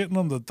the getting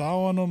them, the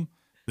thawing them,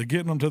 the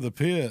getting them to the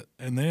pit,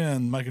 and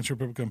then making sure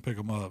people come pick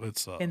them up. It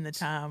sucks. In the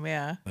time,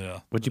 yeah.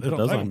 Yeah. What'd you It put don't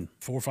those take on? 'em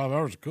 4 or 5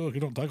 hours to cook.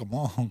 It don't take them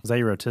long. Is that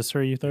your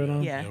rotisserie you throw it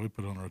on? Yeah. Yeah, we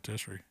put it on a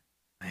rotisserie.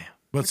 Man.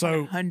 But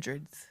so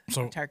Hundreds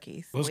so of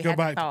turkeys. let's We go had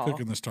back to thaw.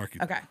 cooking this turkey.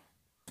 Okay.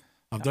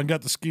 I've done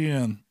got the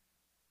skin,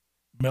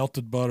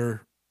 melted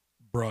butter,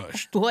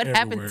 brushed. What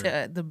happened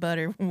everywhere. to the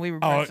butter when we were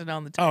brushing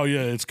on the turkey? Oh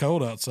yeah, it's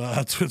cold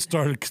outside, so it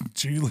started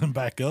congealing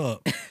back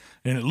up,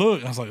 and I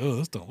was like, "Oh,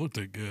 this don't look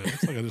too good.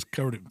 It's like I just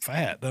covered it in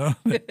fat, don't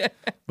it?"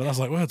 But I was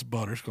like, "Well, it's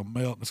butter. It's gonna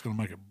melt. And it's gonna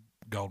make it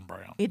golden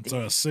brown."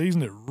 So I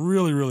seasoned it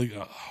really, really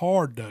a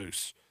hard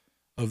dose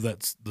of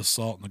the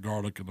salt and the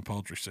garlic and the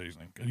poultry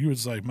seasoning. And you would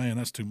say, "Man,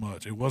 that's too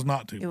much." It was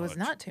not too much. It was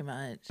not too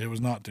much. It was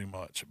not too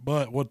much.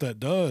 But what that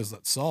does,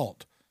 that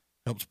salt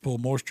helps pull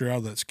moisture out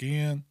of that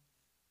skin.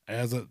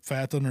 As that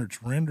fat under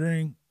it's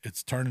rendering,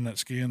 it's turning that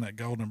skin,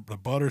 the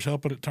butter's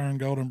helping it turn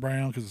golden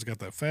brown because it's got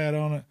that fat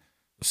on it.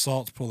 The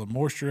salt's pulling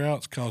moisture out.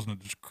 It's causing it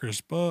to just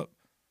crisp up.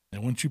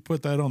 And once you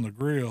put that on the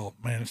grill,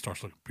 man, it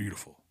starts looking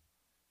beautiful.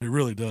 It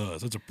really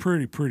does. It's a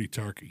pretty, pretty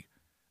turkey.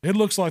 It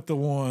looks like the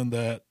one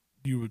that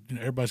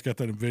everybody's got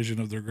that envision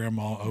of their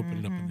grandma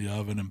opening up in the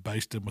oven and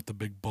basting with the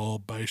big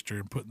bulb baster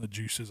and putting the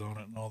juices on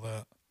it and all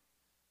that.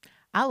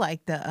 I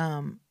like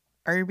the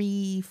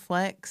herby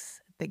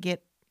flecks that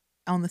get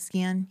on the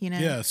skin,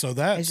 Yeah, so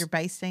that's as you're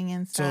basting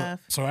and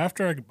stuff. So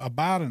after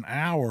about an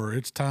hour,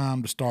 it's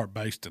time to start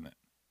basting it.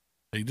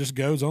 It just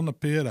goes on the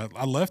pit.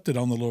 I left it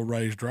on the little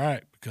raised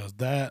rack because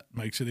that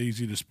makes it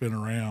easy to spin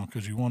around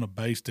because you want to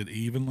baste it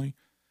evenly.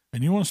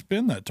 And you want to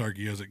spin that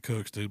turkey as it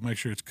cooks to make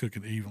sure it's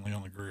cooking evenly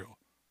on the grill.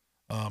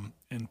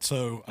 And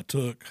so I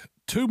took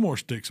 2 more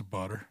sticks of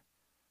butter.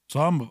 So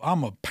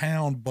I'm a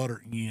pound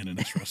butter in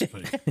this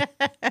recipe.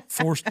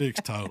 4 sticks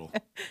total.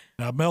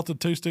 Now I melted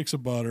 2 sticks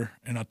of butter,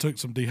 and I took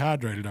some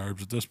dehydrated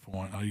herbs at this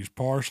point. I used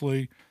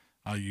parsley,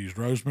 I used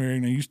rosemary,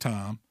 and I used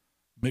thyme.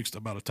 Mixed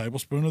about a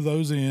tablespoon of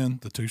those in,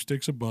 the 2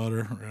 sticks of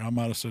butter, and I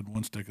might have said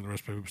 1 stick, and the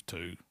recipe was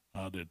 2.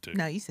 I did 2.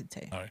 No, you said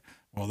 2. All right.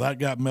 Well, that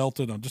got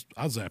melted. I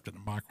zapped it in the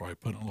microwave,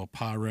 put it in a little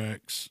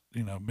Pyrex,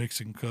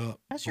 mixing cup,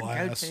 That's your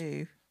glass.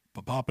 go-to.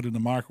 Pop it in the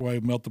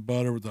microwave, melt the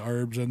butter with the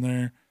herbs in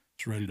there.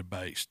 It's ready to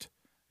baste.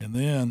 And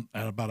then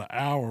at about an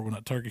hour, when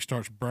that turkey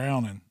starts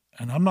browning,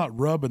 and I'm not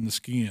rubbing the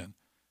skin,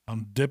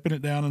 I'm dipping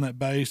it down in that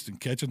baste and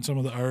catching some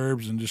of the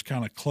herbs and just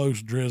kind of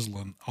close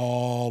drizzling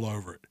all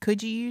over it.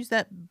 Could you use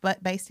that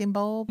basting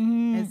bulb It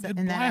in that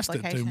blasted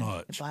application? too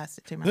much. It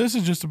blasted too much. This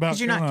is just about Because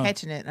you're not kinda-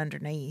 catching it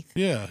underneath.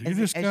 Yeah, you're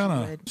just as you kind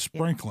of would. Yeah.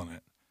 sprinkling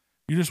it.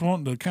 You just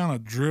want to kind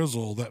of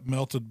drizzle that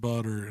melted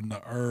butter and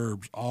the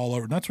herbs all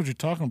over. And that's what you're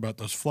talking about.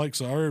 Those flakes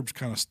of herbs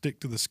kind of stick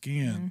to the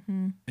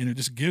skin, and it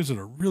just gives it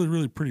a really,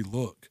 really pretty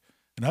look.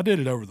 And I did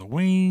it over the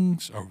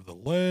wings, over the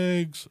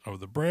legs, over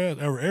the breast,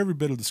 over every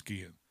bit of the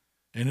skin.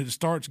 And it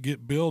starts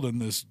building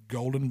this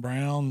golden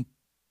brown,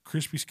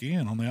 crispy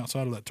skin on the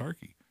outside of that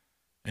turkey.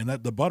 And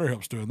the butter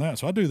helps doing that.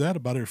 So I do that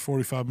about every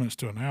 45 minutes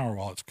to an hour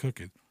while it's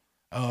cooking.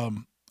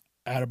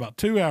 At about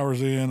 2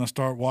 hours in, I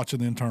start watching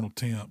the internal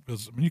temp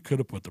because you could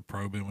have put the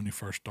probe in when you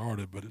first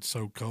started, but it's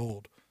so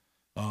cold.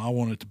 I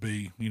want it to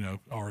be,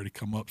 already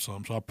come up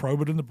some. So I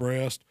probe it in the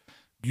breast.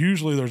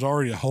 Usually there's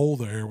already a hole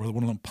there where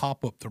one of them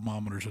pop-up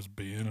thermometers has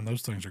been, and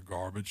those things are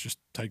garbage. Just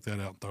take that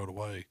out and throw it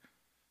away.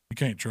 You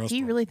can't trust Do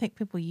you them. really think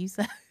people use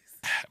that?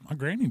 My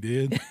granny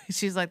did.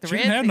 She's like the She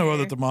red. didn't have no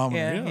other finger.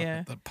 thermometer.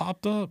 Yeah. That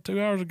popped up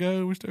 2 hours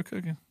ago. We're still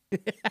cooking.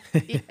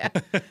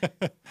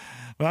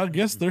 Well, I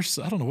guess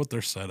I don't know what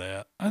they're set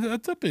at.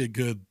 That'd be a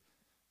good.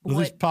 Will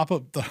these What-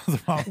 pop-up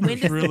thermometers When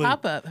does really? the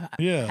pop up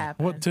Yeah.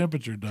 happen? What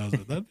temperature does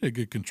it? That'd be a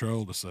good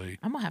control to see.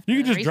 I'm gonna have to.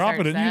 You can just drop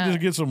it in. research You can just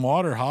that. get some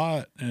water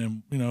hot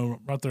and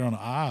right there on the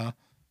eye,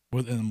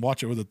 and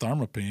watch it with a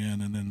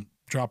thermopin, and then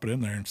drop it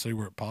in there and see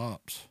where it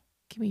pops.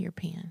 Give me your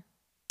pen.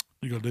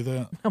 You gonna do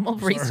that? I'm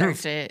gonna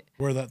research it.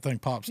 Where that thing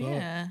pops up.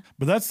 Yeah.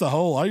 But that's the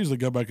hole. I usually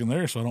go back in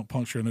there so I don't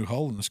puncture a new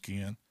hole in the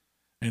skin.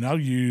 And I'll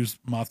use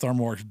my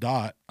ThermoWorks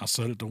dot. I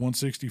set it to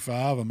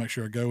 165. I make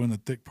sure I go in the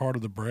thick part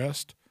of the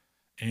breast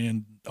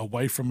and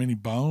away from any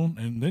bone.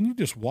 And then you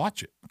just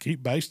watch it.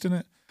 Keep basting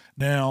it.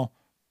 Now,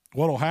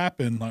 what'll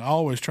happen, I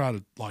always try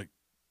to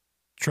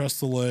truss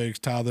the legs,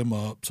 tie them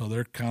up so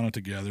they're kind of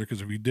together,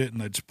 because if you didn't,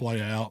 they'd splay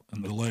out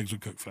and the legs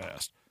would cook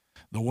fast.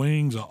 The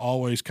wings, I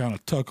always kind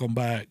of tuck them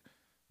back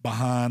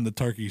behind the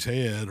turkey's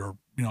head, or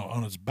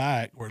on his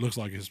back, where it looks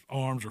like his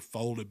arms are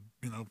folded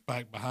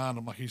back behind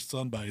him like he's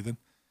sunbathing,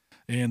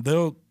 and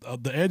the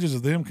edges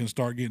of them can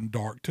start getting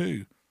dark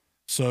too.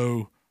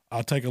 So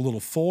I take a little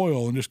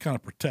foil and just kind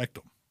of protect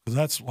them, because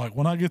that's like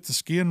when I get the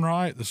skin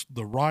right,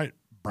 the right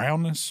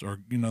brownness or,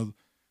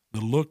 the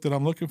look that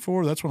I'm looking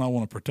for, that's when I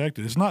want to protect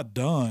it. It's not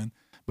done,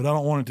 but I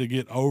don't want it to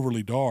get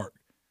overly dark.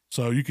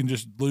 So you can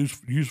just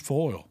use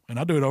foil. And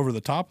I do it over the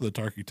top of the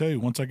turkey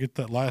too. Once I get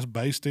that last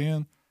baste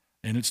in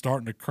and it's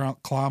starting to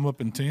climb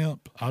up in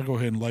temp, I'll go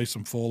ahead and lay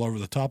some foil over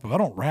the top of it. I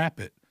don't wrap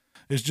it.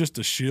 It's just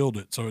to shield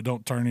it so it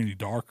don't turn any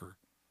darker.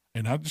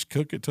 And I just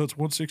cook it till it's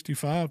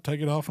 165,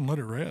 take it off and let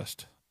it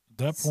rest. At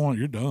that point,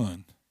 you're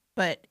done.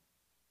 But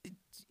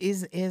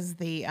is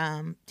the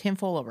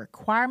tinfoil a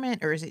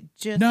requirement, or is it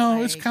just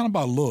No, it's kind of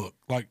by look.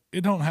 Like,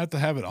 it don't have to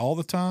have it all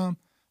the time,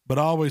 but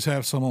I always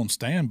have some on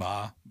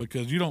standby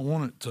because you don't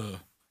want it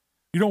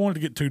to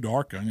get too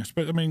dark on you.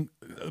 But I mean,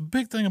 a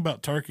big thing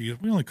about turkey is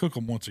we only cook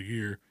them once a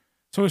year.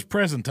 So it's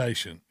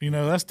presentation.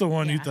 That's the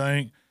one you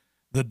think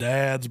the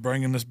dad's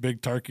bringing this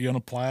big turkey on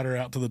a platter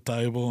out to the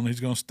table and he's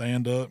going to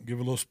stand up and give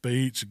a little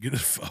speech and get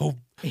his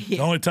phone. The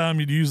only time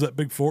you'd use that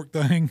big fork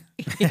thing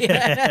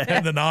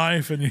and the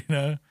knife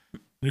and,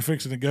 you're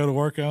fixing to go to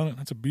work on it.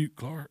 That's a Butte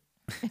Clark.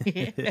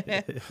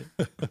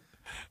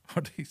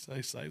 What did he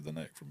say? Save the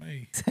neck for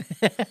me.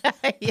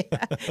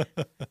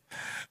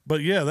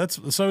 But yeah,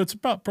 so it's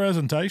about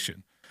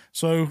presentation.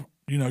 So,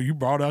 you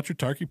brought out your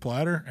turkey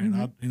platter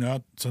and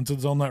since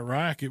it's on that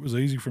rack, it was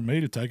easy for me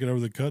to take it over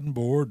the cutting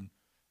board and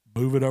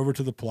move it over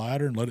to the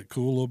platter and let it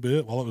cool a little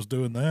bit. While it was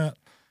doing that,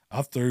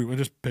 I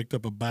just picked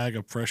up a bag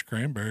of fresh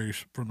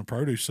cranberries from the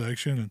produce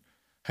section and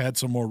had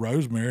some more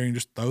rosemary and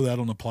just throw that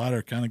on the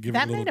platter, kind of give it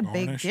a little garnish. That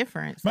made a big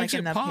difference, Makes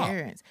in the pop.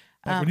 appearance.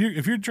 Like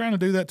if you're trying to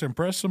do that to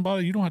impress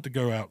somebody, you don't have to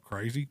go out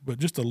crazy, but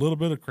just a little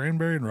bit of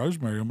cranberry and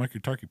rosemary will make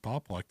your turkey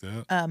pop like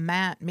that.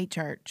 Matt Meat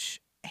Church,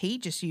 he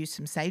just used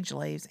some sage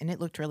leaves and it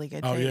looked really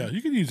good Oh too. yeah,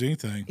 you can use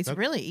anything. It's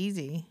really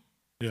easy.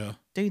 Yeah.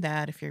 Do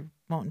that if you're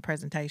wanting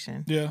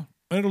presentation. Yeah.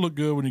 It'll look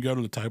good when you go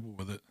to the table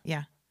with it.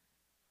 Yeah.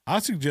 I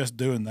suggest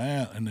doing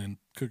that and then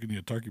cooking you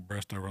a turkey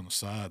breast over on the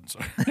side. So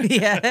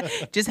Yeah.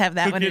 Just have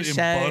that one cook to it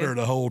show. in butter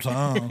the whole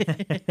time.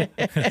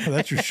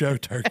 That's your show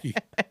turkey.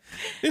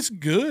 It's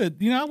good.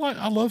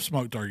 I love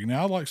smoked turkey.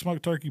 Now I like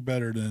smoked turkey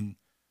better than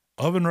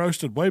oven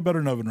roasted, way better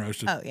than oven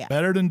roasted. Oh, yeah.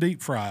 Better than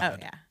deep fried. Oh,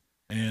 yeah.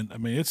 And I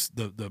mean, it's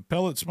the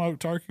pellet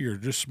smoked turkey or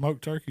just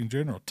smoked turkey in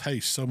general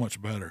tastes so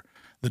much better.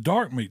 The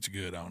dark meat's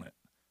good on it.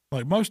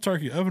 Like most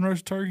turkey, oven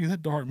roasted turkey,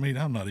 that dark meat,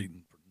 I'm not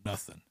eating for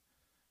nothing.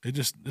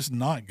 It's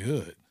not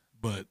good.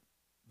 But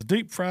the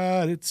deep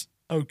fried, it's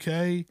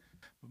okay.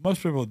 But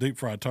most people with deep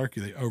fried turkey,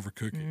 they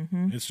overcook it.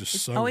 Mm-hmm. It's just It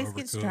so always overcooked.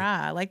 gets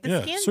dry. Like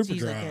the skin's super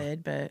usually dry.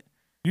 good, but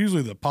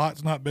Usually the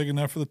pot's not big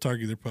enough for the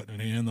turkey they're putting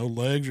it in. Those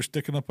legs are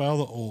sticking up out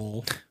of the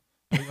oil.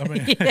 I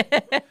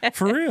mean,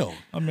 for real.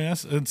 I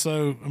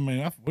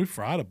mean, we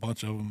fried a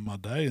bunch of them in my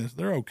day.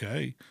 They're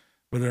okay,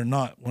 but they're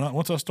not.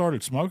 Once I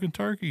started smoking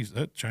turkeys,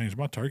 that changed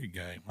my turkey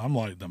game. I'm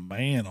like the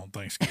man on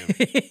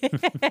Thanksgiving.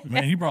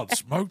 Man, you brought the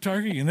smoked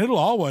turkey, and it'll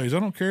always. I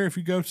don't care if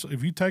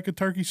you take a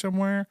turkey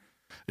somewhere.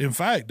 In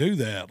fact, do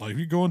that. Like if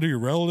you're going to your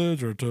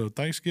relatives or to a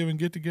Thanksgiving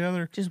get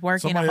together, just work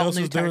in somebody a whole else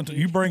new is doing. turkey.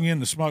 You bring in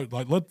the smoke.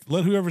 Like let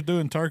whoever's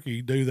doing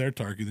turkey do their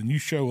turkey. Then you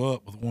show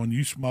up with one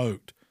you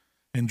smoked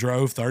and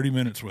drove 30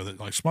 minutes with it.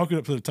 Like smoke it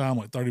up to the time,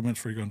 like 30 minutes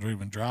before you're going to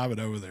drive and drive it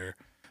over there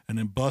and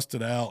then bust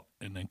it out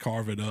and then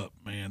carve it up,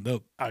 man.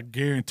 I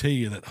guarantee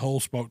you that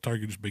whole smoked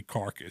turkey will just be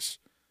carcass.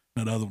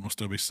 That other one will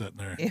still be sitting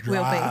there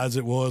dry as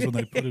it was when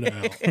they put it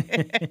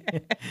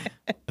out.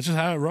 That's just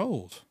how it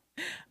rolls.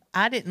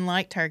 I didn't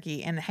like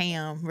turkey and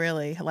ham,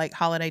 really, like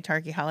holiday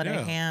turkey,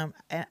 holiday ham.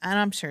 And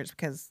I'm sure it's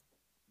because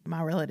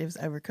my relatives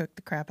overcooked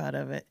the crap out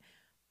of it.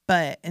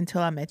 But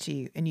until I met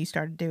you and you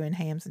started doing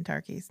hams and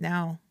turkeys,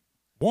 now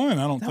I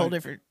don't it's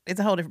think it's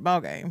a whole different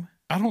ballgame.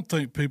 I don't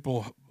think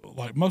people,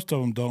 like most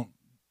of them,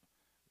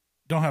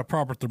 don't have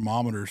proper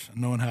thermometers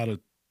and knowing how to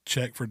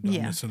check for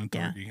doneness in a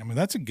turkey. I mean,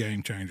 that's a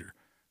game changer.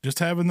 Just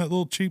having that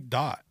little cheap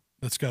dot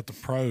that's got the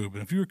probe.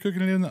 And if you were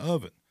cooking it in the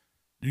oven,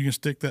 you can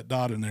stick that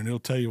dot in there and it'll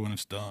tell you when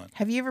it's done.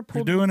 Have you ever If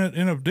you're pulled? doing it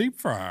in a deep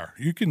fryer,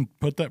 you can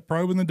put that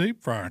probe in the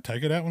deep fryer and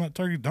take it out when that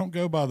turkey. Don't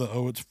go by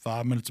it's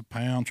 5 minutes a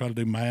pound, try to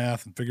do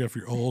math and figure out if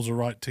your oil's the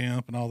right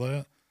temp and all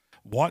that.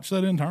 Watch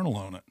that internal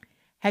on it.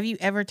 Have you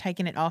ever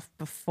taken it off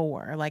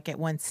before, like at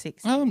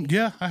 160?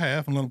 Yeah, I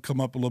have, and let them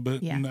come up a little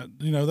bit. Yeah. And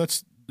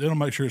that, it'll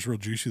make sure it's real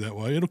juicy that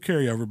way. It'll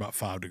carry over about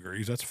 5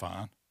 degrees. That's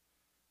fine.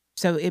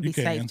 So it'd be You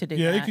can. safe to do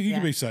Yeah, that. you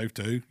can be safe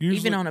too. Usually,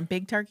 Even on a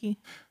big turkey?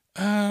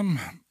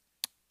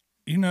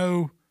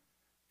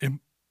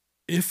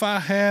 If I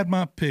had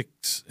my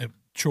picks of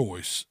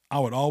choice, I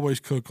would always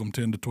cook them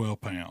 10 to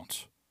 12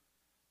 pounds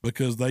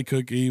because they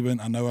cook even.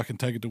 I know I can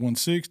take it to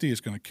 160.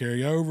 It's going to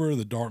carry over.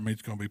 The dark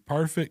meat's going to be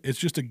perfect. It's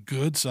just a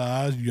good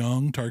size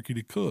young turkey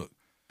to cook.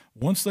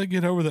 Once they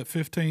get over that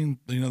 15,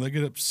 they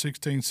get up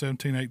 16,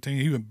 17, 18,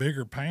 even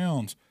bigger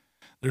pounds,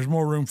 there's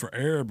more room for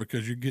error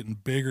because you're getting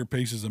bigger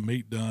pieces of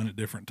meat done at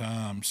different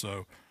times.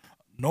 So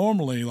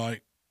normally,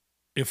 like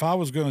if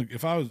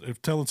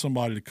telling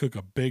somebody to cook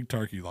a big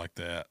turkey like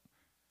that,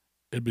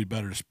 it'd be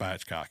better to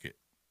spatchcock it.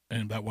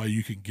 And that way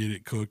you can get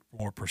it cooked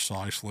more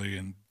precisely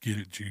and get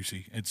it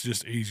juicy. It's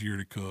just easier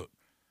to cook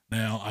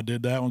Now, I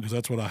did that one because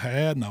that's what I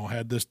had, and I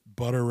had this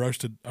butter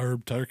roasted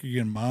herb turkey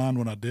in mind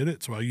when I did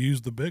it, so I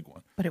used the big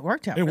one. But it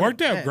worked out. It really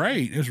worked out good.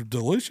 great. It was a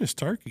delicious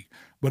turkey.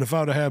 But if I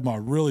would have had my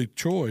really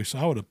choice,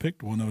 I would have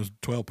picked one that was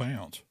 12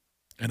 pounds.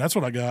 And that's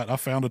what I got. I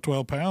found a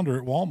 12-pounder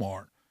at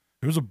Walmart.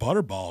 It was a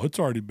butterball. It's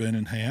already been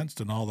enhanced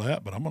and all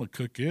that, but I'm going to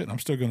cook it. I'm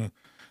still going to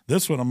 –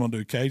 this one I'm going to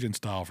do Cajun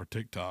style for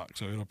TikTok.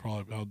 So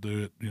I'll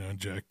do it,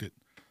 inject it.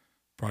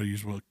 Probably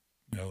use what,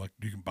 like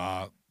you can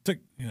buy –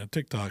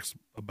 TikTok's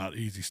about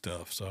easy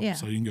stuff. So Yeah.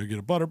 so you can go get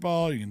a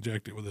butterball, you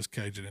inject it with this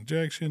Cajun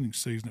injection, you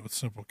season it with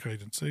simple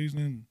Cajun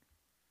seasoning.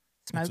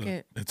 Smoke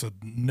it. It's a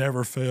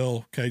never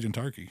fail Cajun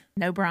turkey.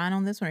 No brine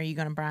on this one, or are you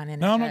going to brine in it?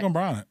 No, I'm not going to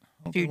brine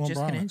it. You're just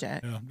going to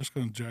inject. Yeah, I'm just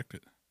going to inject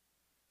it.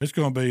 It's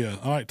going to be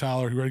all right,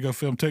 Tyler, you ready to go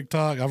film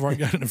TikTok? I've already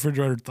got it in the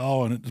refrigerator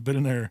thawing. It's been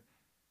in there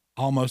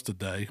almost a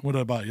day. What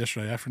did I buy it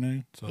yesterday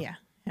afternoon? So Yeah.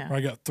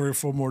 I got 3 or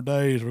 4 more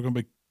days. We're going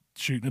to be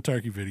shooting a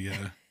turkey video.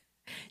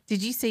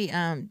 Did you see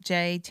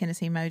Jay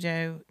Tennessee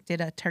Mojo did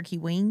a turkey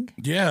wing?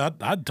 Yeah,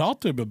 I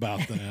talked to him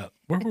about that.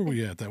 Where were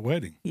we at that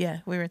wedding? Yeah,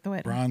 we were at the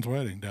wedding. Brian's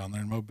wedding down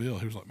there in Mobile.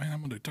 He was like, "Man,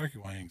 I'm gonna do turkey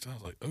wings." I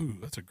was like, "Ooh,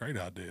 that's a great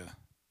idea."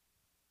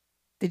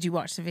 Did you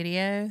watch the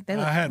video? They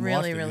look I hadn't really,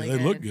 watched it really yet. good.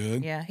 They look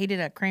good. Yeah, he did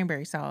a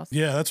cranberry sauce.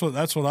 Yeah, that's what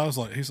I was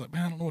like. He's like,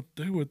 "Man, I don't know what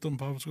to do with them."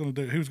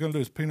 He was gonna do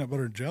his peanut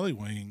butter and jelly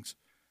wings,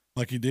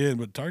 like he did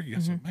with turkey. I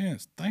said, "Man,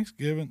 it's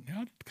Thanksgiving. Y'all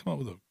have to come up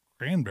with a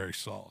cranberry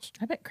sauce."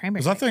 I bet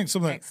cranberry. Because I think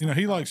some of that, excellent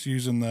he sauce. likes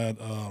using that.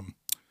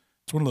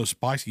 It's one of those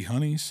spicy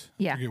honeys.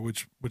 Yeah. I forget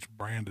which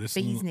brand it is.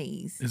 Bee's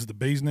knees. Is it the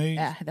bee's knees?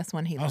 Yeah, that's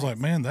one he I was likes.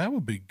 like, man, that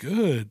would be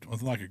good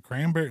with like a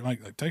cranberry,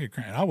 like take a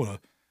cranberry. I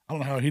don't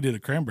know how he did a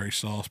cranberry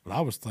sauce, but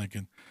I was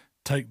thinking,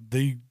 take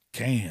the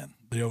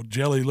old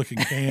jelly looking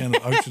can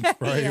of Ocean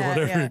Spray or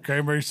whatever,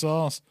 cranberry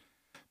sauce,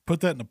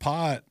 put that in a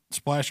pot,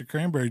 splash of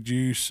cranberry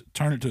juice,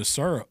 turn it to a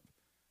syrup,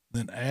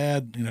 then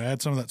add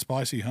some of that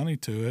spicy honey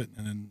to it,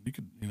 and then you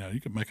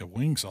could make a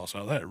wing sauce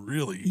out of that.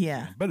 Really,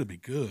 Yeah. I bet it'd be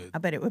good. I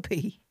bet it would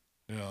be.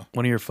 Yeah,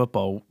 One of your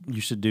football,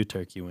 you should do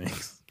turkey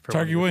wings. For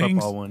Turkey one of your wings?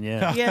 Football one,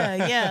 yeah.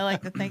 Yeah,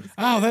 like the Thanksgiving.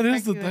 Oh, that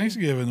is the turkey wing.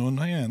 Thanksgiving one.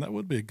 Man, that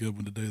would be a good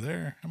one to do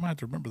there. I might have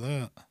to remember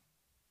that.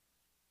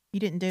 You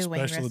didn't do a wing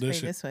Special recipe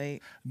edition. this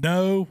week.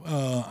 No,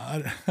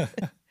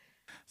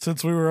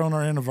 since we were on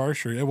our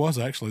anniversary, it was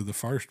actually the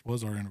first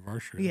was our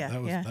anniversary. Yeah,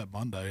 that was yeah. that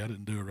Monday. I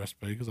didn't do a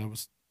recipe because I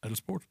was at a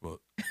sports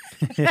book.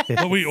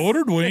 But we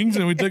ordered wings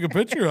and we took a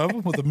picture of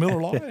them with a Miller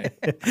Lite.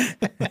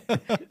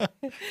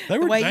 They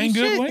were dang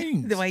good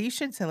wings. The way you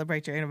should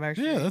celebrate your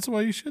anniversary. Yeah, that's the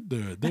way you should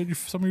do it. Do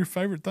some of your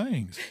favorite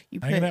things. You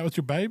Hanging put- out with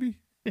your baby,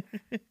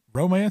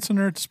 romancing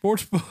her at the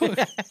sports book,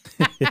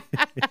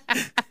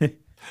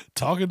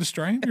 talking to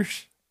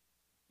strangers.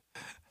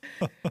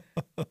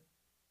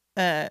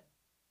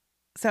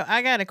 So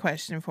I got a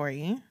question for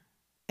you.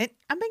 I've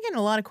been getting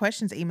a lot of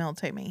questions emailed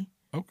to me.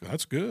 Okay,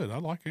 that's good. I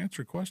like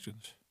answering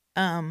questions.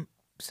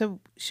 So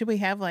should we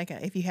have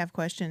if you have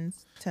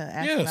questions to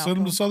ask? Yeah, send them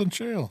Malcolm? to Southern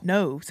Shell.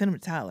 No, send them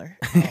to Tyler.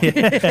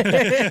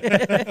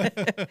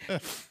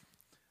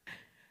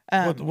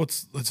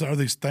 Are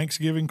these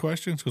Thanksgiving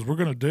questions? Because we're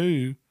going to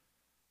do.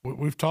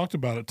 We've talked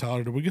about it,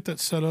 Tyler. Did we get that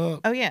set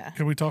up? Oh yeah,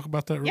 Can we talk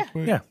about that real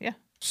quick? yeah.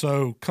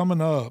 So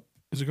coming up,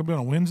 is it going to be on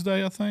a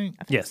Wednesday? I think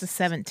I think Yes. it's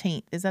the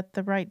 17th. Is that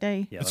the right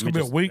day? Yeah, it's let me going to be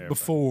a just week verify.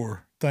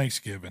 before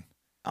Thanksgiving.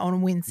 On a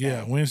Wednesday.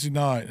 Yeah, Wednesday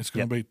night. It's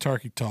going Yep. to be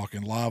Turkey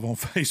Talking live on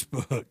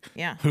Facebook.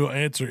 Yeah. Who'll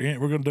answer?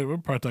 We'll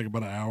probably take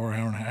about an hour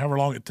and a half, however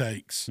long it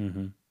takes.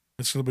 Mm-hmm.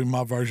 It's going to be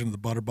my version of the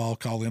Butterball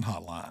call-in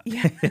hotline.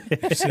 Yeah.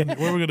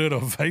 Where are we going to do it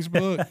on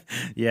Facebook?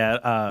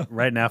 Yeah,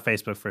 right now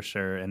Facebook for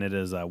sure, and it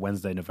is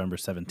Wednesday, November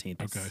 17th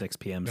at Okay. 6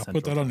 p.m. Y'all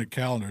Central. put that on your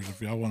calendars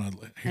if y'all want to.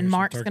 hear And some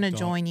Mark's turkey going to talk.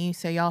 join you,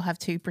 so y'all have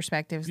two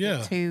perspectives,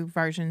 Yeah. two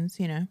versions.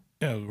 Yeah,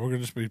 we're going to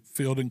just be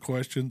fielding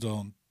questions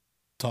on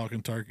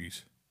talking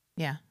turkeys.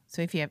 Yeah.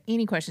 So if you have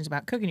any questions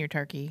about cooking your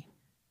turkey,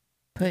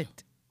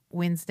 put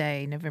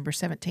Wednesday, November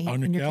 17th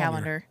On in your your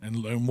calendar.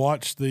 calendar. And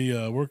watch the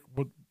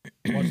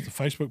watch the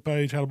Facebook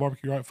page, How to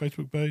Barbecue Right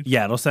Facebook page.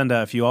 Yeah, it'll send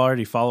if you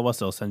already follow us,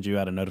 it'll send you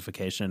out a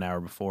notification an hour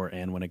before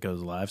and when it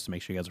goes live. So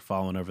make sure you guys are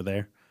following over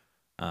there.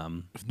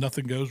 If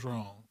nothing goes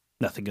wrong.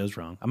 Nothing goes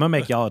wrong. I'm gonna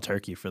make y'all a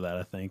turkey for that,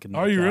 I think. And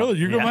Are you really?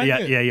 You're gonna yeah,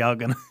 make it? Yeah, y'all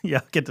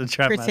get to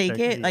try my Critique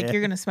turkey. it like yeah.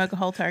 you're going to smoke a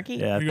whole turkey.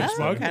 Yeah, I You're gonna think so.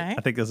 smoke it? Okay.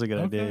 I think that's a good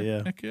idea.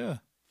 Yeah. Heck yeah.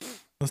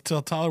 Let's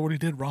tell Tyler what he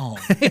did wrong.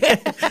 Are you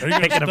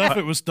going to stuff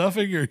it with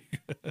stuffing or?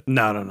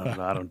 No,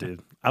 I don't do.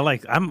 I'm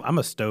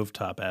a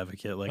stovetop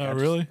advocate. Like, Oh,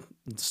 really?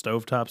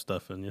 Stovetop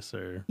stuffing, yes,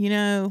 sir. You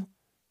know,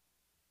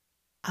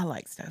 I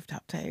like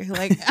stovetop too.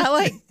 Like I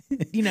like,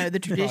 the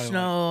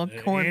traditional Andy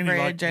cornbread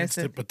liked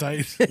dressing. instant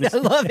potatoes. I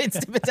love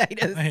instant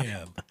potatoes.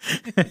 Man,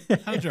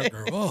 how did y'all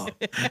grow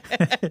up?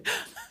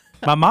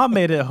 My mom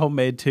made it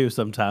homemade too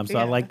sometimes, so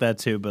I Yeah. like that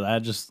too. But I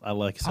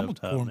like I'm a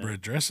stovetop. cornbread man.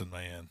 dressing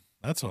man.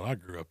 That's what I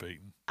grew up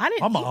eating. I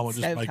didn't My eat mom would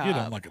just make it on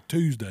stovetop. like a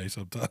Tuesday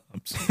sometimes.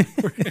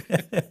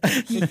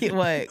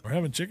 What? We're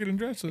having chicken and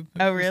dressing.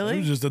 Oh, really? It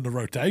was just in the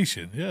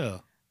rotation. Yeah.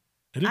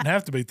 It didn't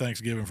have to be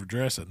Thanksgiving for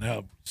dressing.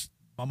 Now,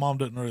 my mom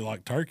didn't really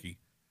like turkey.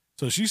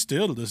 So she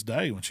still to this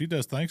day, when she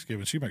does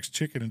Thanksgiving, she makes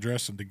chicken and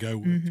dressing to go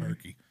with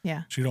turkey.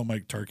 Yeah. She don't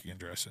make turkey and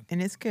dressing.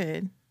 And it's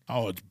good.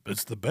 Oh,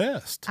 it's the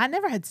best. I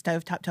never had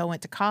stovetop till I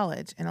went to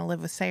college and I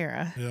lived with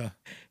Sarah. Yeah.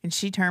 And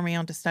she turned me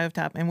on to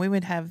stovetop, and we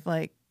would have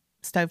like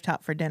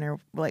stovetop for dinner.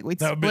 Like we'd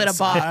That would be split a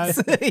box.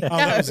 side? Oh,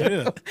 that was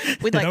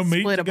it. We'd like No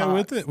meat split to a go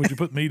box. with it? Would you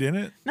put meat in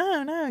it?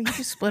 No, you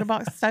just split a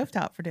box of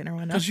stovetop for dinner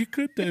one night. Because you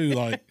could do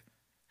like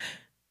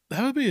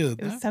that would be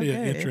was so an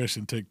good.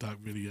 interesting TikTok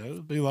video.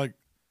 It'd be like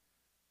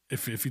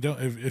if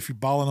you're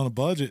balling on a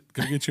budget,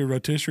 go get your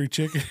rotisserie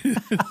chicken,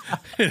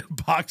 and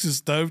a box of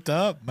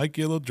stovetop, make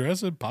you a little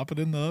dressing, pop it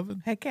in the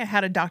oven. Heck yeah, how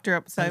to doctor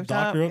up stovetop.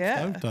 Doctor up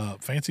Yeah.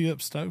 stovetop, fancy up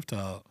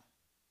stovetop.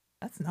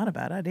 That's not a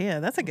bad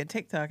idea. That's a good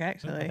TikTok,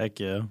 actually. Heck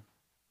yeah.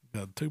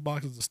 Got 2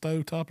 boxes of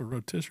stovetop of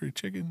rotisserie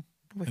chicken,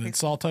 We and then could-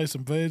 saute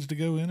some veg to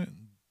go in it,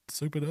 and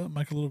soup it up,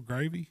 make a little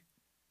gravy.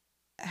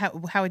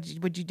 How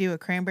would you do a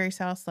cranberry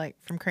sauce like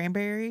from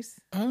cranberries,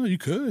 Oh, you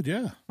could,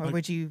 yeah. or Like,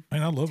 would you?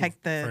 man, I love take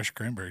the- fresh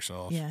cranberry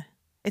sauce. Yeah,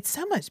 it's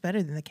so much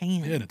better than the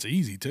can. Yeah, and it's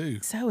easy too.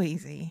 So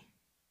easy.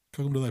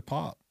 Cook them till they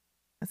pop.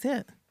 That's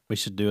it. We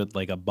should do it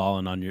like a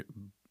balling on your,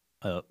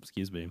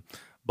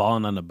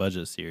 balling on a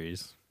budget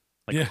series.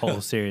 Like Yeah. a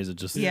whole series of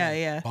just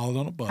Yeah. Ball it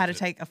on a budget. How to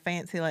take a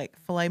fancy like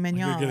filet get a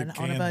mignon on a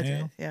canned budget.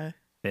 ham. Yeah.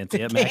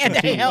 fancy at mac and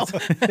Canned ham.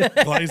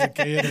 cheese. Glaze a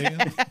canned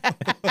ham.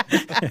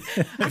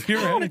 Have you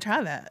I ever want to had a,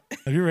 try that.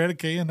 have you ever had a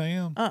canned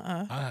ham?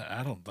 Uh-uh.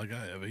 I don't think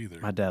I have either.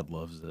 My dad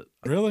loves it.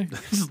 Really?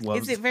 Just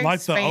loves Is it very Like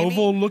the spammy?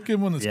 oval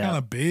looking one that's Yeah. kind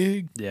of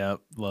big. Yeah,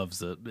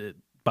 loves it. It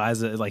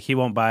buys it like he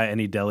won't buy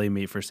any deli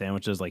meat for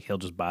sandwiches. Like he'll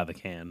just buy the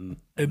can.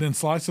 And then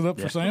slice it up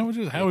for Yeah.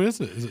 sandwiches? How is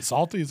it? Is it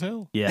salty as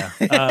hell? Yeah,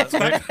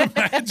 I can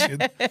imagine.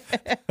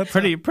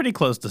 pretty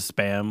close to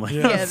spam. Like,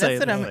 Yeah. Yeah, I'd say that's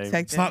what I'm that way.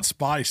 expecting. It's not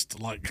spiced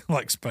like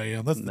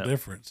spam. That's the No.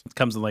 difference. It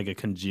comes in like a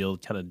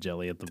congealed kind of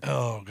jelly at the.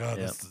 Oh, God,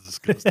 Yeah. that's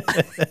disgusting.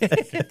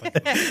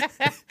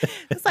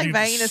 It's like You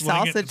vein of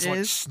sling it, it's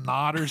like sausages.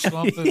 snot or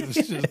something.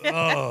 It's just,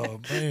 oh,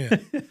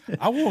 man.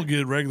 I won't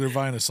get regular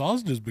vein of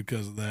sausages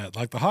because of that.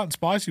 Like the hot and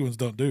spicy ones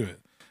don't do it.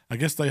 I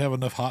guess they have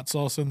enough hot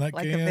sauce in that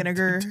Like a can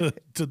vinegar.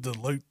 to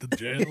dilute the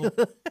gel.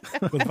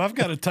 But if I've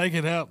got to take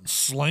it out and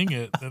sling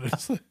it, then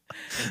it's like,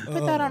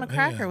 Put that on a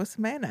cracker with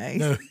some mayonnaise.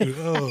 No,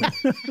 oh.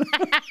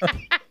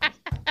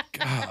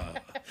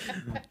 God.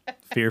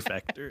 Fear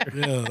factor.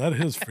 Yeah, that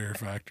is fear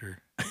factor.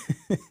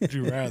 Would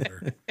you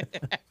rather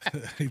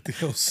eat the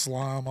old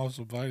slime off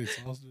some bitey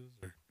sausages,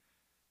 or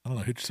I don't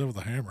know, hit yourself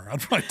with a hammer?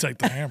 I'd probably take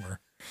the hammer.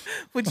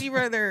 Would you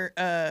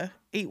rather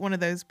eat one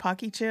of those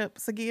Pocky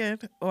chips again,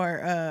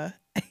 or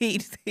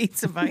eat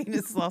some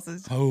Vienna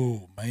sausage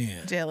Oh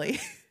man, jelly?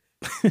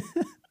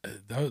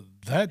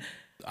 that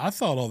I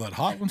thought all that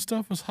hot one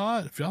stuff was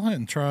hot. If y'all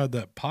hadn't tried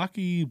that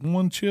Pocky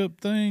one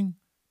chip thing,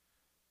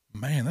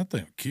 man, that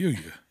thing would kill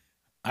you.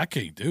 I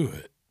can't do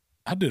it.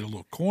 I did a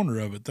little corner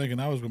of it thinking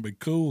I was going to be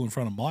cool in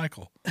front of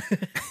Michael.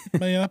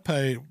 Man, I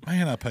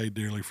paid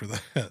dearly for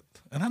that.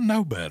 And I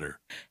know better.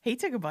 He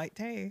took a bite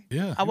too.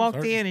 Yeah. I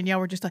walked in and y'all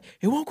were just like,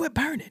 "It won't quit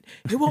burning.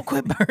 It won't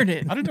quit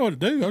burning." I didn't know what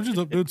to do. I was just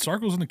up doing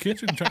circles in the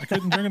kitchen,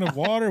 couldn't drink enough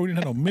water. We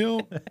didn't have no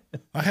milk.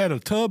 I had a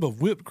tub of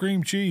whipped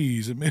cream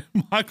cheese, and me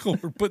and Michael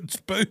were putting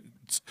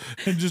spoons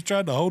and just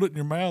tried to hold it in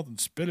your mouth and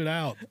spit it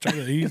out, try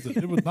to ease it.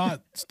 It would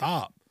not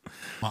stop.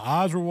 My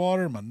eyes were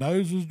watering. My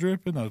nose was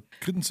dripping. I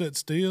couldn't sit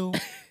still.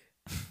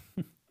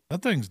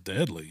 That thing's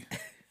deadly.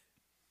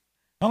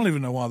 I don't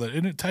even know why that,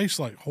 and it tastes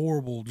like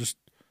horrible, just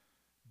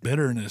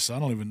bitterness. I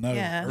don't even know,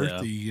 Yeah.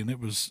 earthy, and it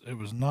was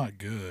not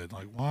good.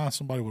 Like why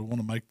somebody would want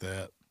to make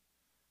that,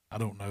 I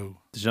don't know.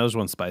 Did you know there's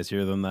one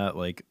spicier than that?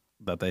 Like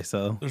that they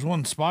sell. There's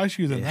one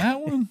spicier than that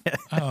one.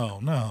 Oh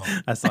no,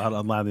 I saw it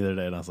online the other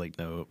day and I was like,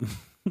 nope.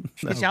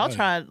 But No y'all way.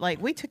 tried,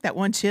 like, we took that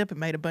one chip and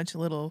made a bunch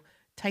of little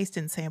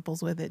tasting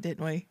samples with it,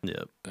 didn't we?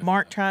 Yep.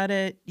 Mark tried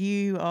it.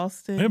 You,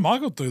 Austin. Me and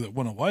Michael threw that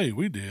one away.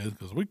 We did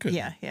because we couldn't.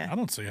 Yeah. I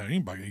don't see how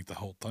anybody could eat the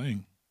whole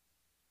thing.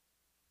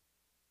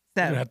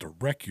 So You'd have to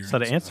wreck your. So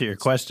to answer your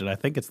insides. question, I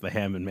think it's the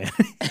ham and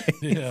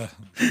mayonnaise. Yeah,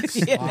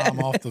 slime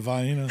off the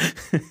Vienna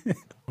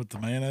with the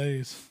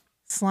mayonnaise.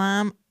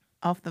 slime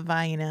off the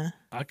Vienna,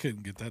 I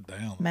couldn't get that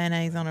down.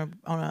 mayonnaise on a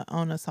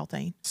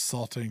saltine.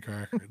 Saltine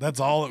cracker. That's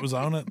all that was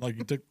on it. Like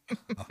you took.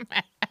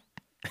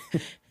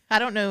 I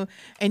don't know,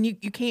 and you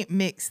can't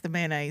mix the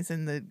mayonnaise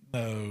and the.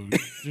 No,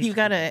 You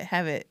gotta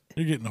have it.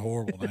 You're getting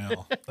horrible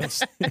now.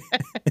 That's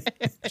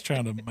it's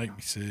trying to make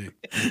me sick.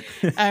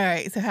 All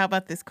right. So how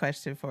about this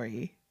question for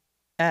you?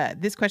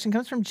 This question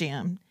comes from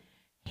Jim.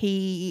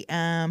 He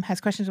has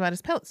questions about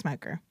his pellet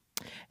smoker.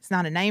 It's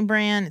not a name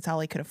brand. It's all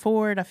he could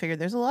afford. I figured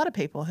there's a lot of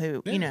people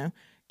who, Yeah.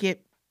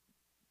 get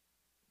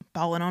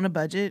balling on a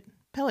budget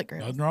pellet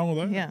grill. Nothing wrong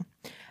with that. Yeah.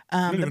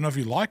 You don't even know if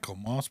you like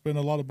them. Why spend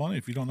a lot of money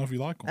if you don't know if you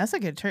like them? That's a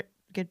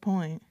good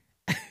point.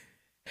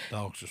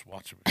 Dogs just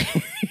watching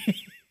me.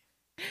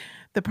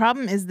 The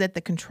problem is that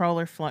the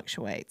controller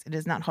fluctuates. It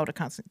does not hold a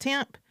constant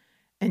temp,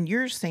 and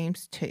yours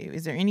seems to.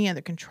 Is there any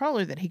other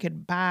controller that he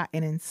could buy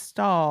and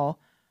install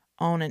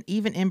on an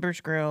even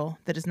embers grill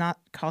that does not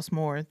cost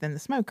more than the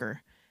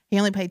smoker? He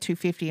only paid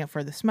 $250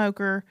 for the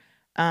smoker.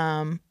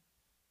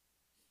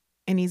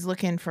 and he's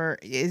looking for,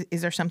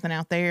 is there something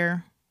out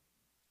there?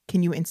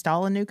 Can you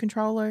install a new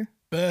controller?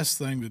 Best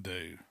thing to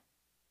do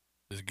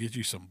is get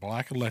you some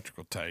black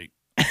electrical tape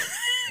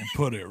and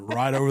put it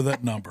right over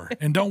that number.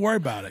 And don't worry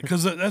about it,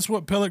 because that's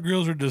what pellet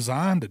grills are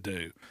designed to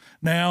do.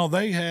 Now,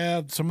 they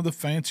have some of the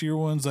fancier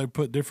ones. They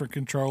put different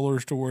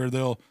controllers to where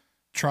they'll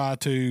try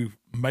to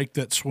make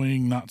that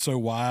swing not so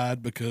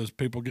wide, because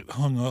people get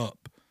hung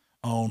up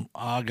on,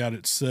 I got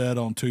it set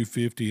on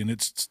 250 and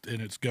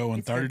it's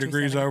going 30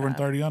 degrees over and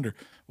 30 under.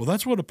 Well,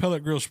 that's what a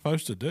pellet grill is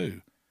supposed to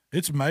do.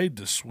 It's made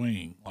to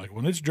swing. Like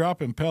when it's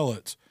dropping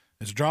pellets,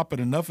 it's dropping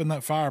enough in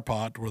that fire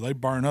pot where they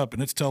burn up,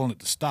 and it's telling it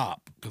to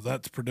stop, because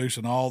that's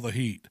producing all the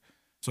heat.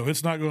 So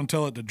it's not going to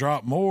tell it to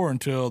drop more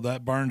until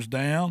that burns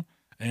down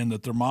and the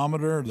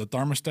thermometer, the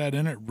thermostat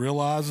in it,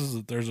 realizes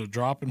that there's a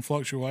drop in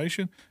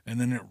fluctuation,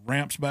 and then it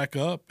ramps back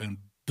up and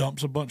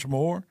dumps a bunch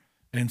more.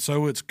 And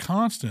so it's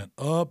constant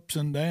ups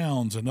and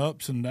downs and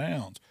ups and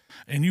downs.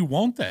 And you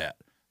want that.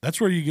 That's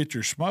where you get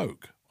your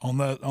smoke on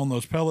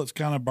those pellets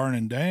kind of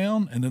burning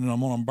down, and then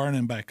I'm on them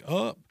burning back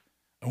up.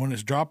 And when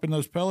it's dropping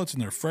those pellets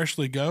and they're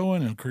freshly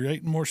going and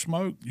creating more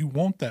smoke, you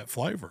want that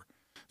flavor.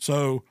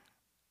 So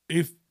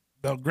if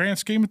the grand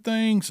scheme of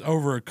things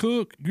over a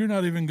cook, you're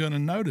not even going to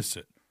notice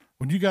it.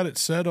 When you got it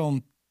set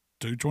on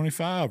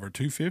 225 or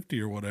 250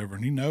 or whatever,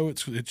 and you know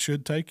it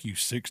should take you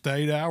 6 to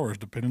 8 hours,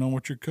 depending on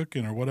what you're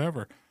cooking or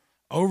whatever.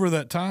 Over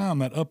that time,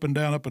 that up and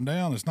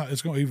down,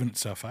 it's going to even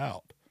itself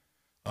out.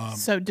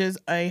 So does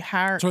a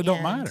higher so it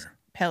don't matter.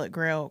 Pellet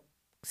grill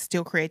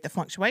still create the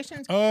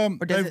fluctuations? Or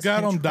they've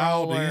got them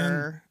dialed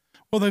in.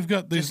 Well, they've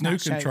got these new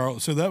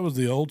controllers. So that was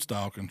the old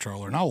style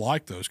controller, and I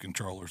like those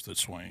controllers that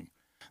swing.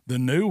 The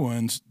new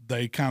ones,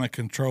 they kind of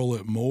control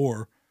it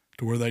more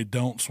to where they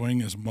don't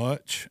swing as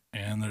much,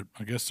 and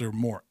I guess they're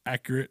more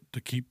accurate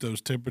to keep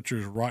those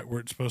temperatures right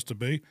where it's supposed to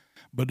be.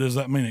 But does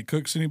that mean it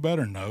cooks any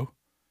better? No.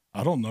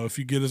 I don't know if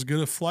you get as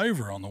good a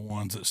flavor on the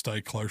ones that stay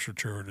closer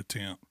to her to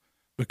temp,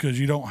 because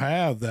you don't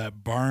have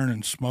that burn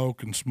and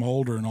smoke and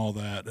smolder and all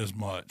that as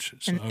much.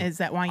 So and is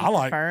that why you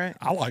prefer it?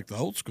 I like the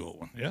old school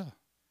one, yeah.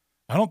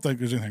 I don't think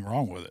there's anything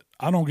wrong with it.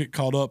 I don't get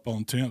caught up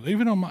on temps.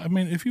 Even on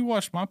if you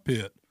watch my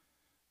pit,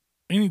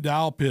 any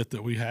dial pit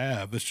that we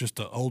have, it's just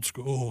an old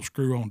school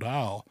screw-on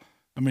dial.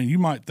 You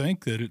might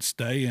think that it's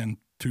staying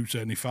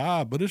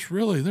 275, but it's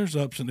really, there's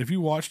ups, and if you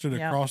watched it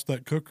across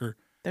that cooker,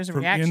 there's a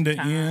from reaction end to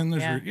time. end,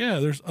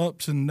 there's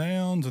ups and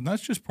downs, and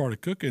that's just part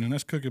of cooking, and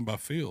that's cooking by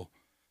feel.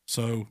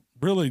 So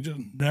really just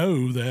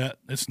know that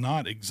it's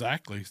not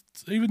exactly,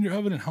 even your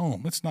oven at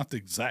home, it's not the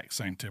exact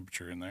same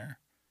temperature in there.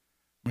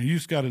 You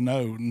just got to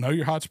know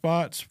your hot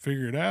spots,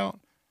 figure it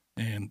out,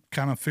 and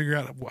kind of figure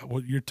out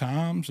what your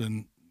times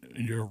and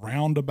your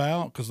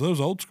roundabout. Because those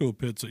old school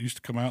pits that used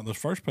to come out in those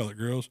first pellet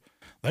grills,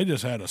 they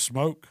just had a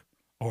smoke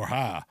or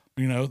high.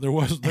 There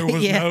was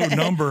no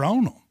number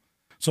on them,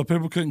 so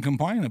people couldn't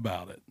complain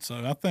about it. So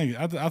I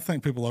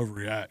think people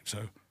overreact.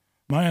 So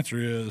my answer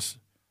is,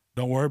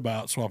 don't worry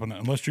about swapping it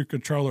unless your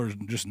controller is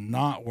just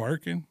not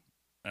working.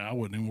 I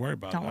wouldn't even worry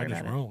about it. I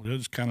just roll. You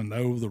just kind of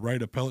know the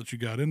rate of pellets you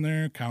got in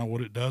there, kind of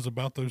what it does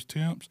about those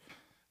temps.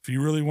 If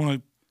you really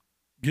want to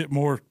get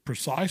more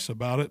precise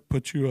about it,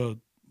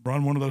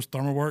 run one of those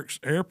ThermoWorks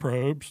air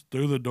probes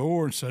through the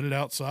door and set it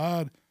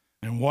outside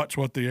and watch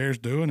what the air's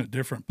doing at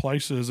different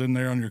places in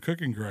there on your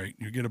cooking grate.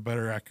 You get a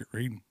better accurate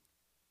reading.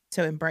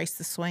 So embrace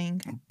the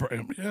swing.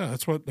 Yeah,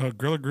 that's what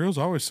Grilla Grills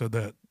always said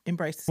that.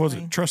 Embrace the swing. Was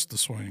it trust the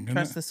swing?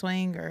 Trust the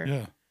swing, or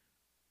yeah.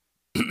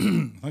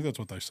 I think that's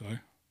what they say.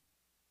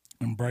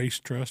 Embrace,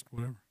 trust,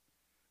 whatever.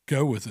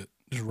 Go with it.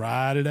 Just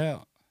ride it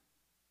out.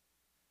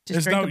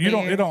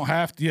 It don't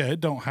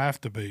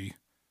have to be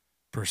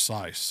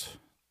precise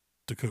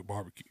to cook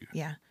barbecue.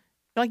 Yeah.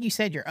 Like you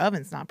said, your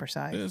oven's not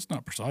precise. It's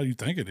not precise. You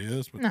think it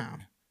is, but no.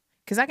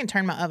 Because I can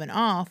turn my oven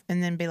off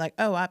and then be like,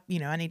 oh, I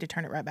need to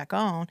turn it right back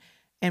on.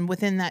 And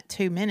within that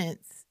 2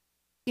 minutes,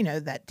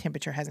 that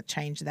temperature hasn't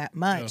changed that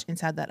much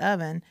inside that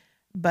oven,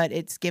 but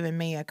it's given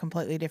me a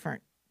completely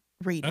different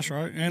reading. That's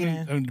right. And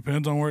it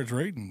depends on where it's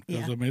reading.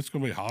 Because, it's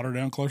going to be hotter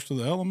down close to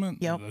the element.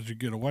 Yep. As you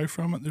get away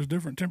from it, there's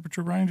different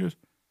temperature ranges.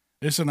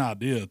 It's an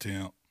idea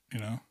temp,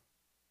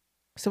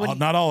 So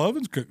not all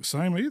ovens cook the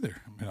same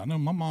either. I know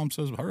my mom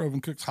says her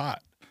oven cooks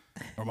hot,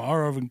 or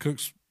our oven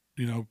cooks,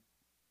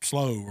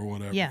 slow or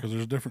whatever. Yeah. Because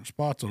there's different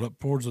spots. Up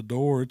towards the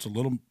door, it's a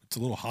little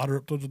hotter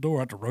up towards the door.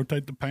 I have to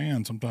rotate the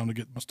pan sometime to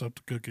get my stuff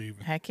to cook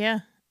even. Heck yeah,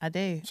 I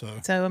do.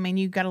 So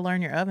you got to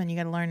learn your oven. You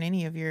got to learn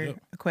any of your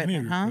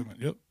equipment, equipment.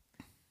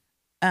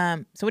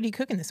 Yep. So what are you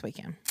cooking this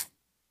weekend?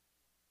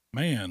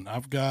 Man,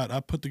 I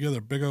put together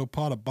a big old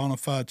pot of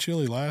Bonafide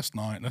chili last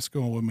night, and that's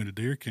going with me to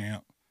deer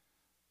camp.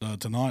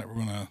 Tonight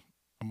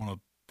I'm gonna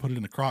put it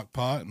in the crock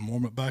pot and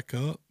warm it back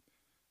up.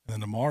 And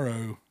then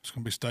tomorrow it's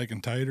gonna be steak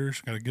and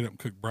taters. Got to get up and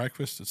cook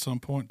breakfast at some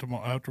point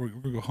tomorrow after we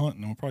go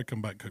hunting, and we'll probably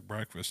come back and cook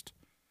breakfast.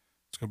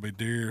 It's gonna be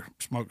deer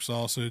smoked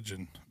sausage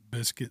and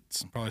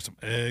biscuits, and probably some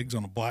eggs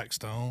on a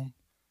Blackstone,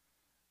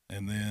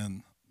 and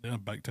then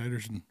baked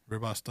taters and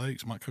ribeye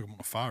steaks. I might cook them on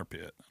a fire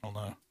pit. I don't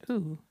know.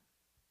 Ooh.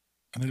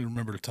 I need to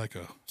remember to take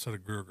a set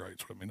of grill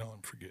grates with me. Don't let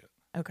me forget.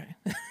 Okay.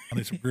 I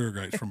need some grill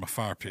grates from my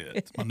fire pit.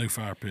 It's my new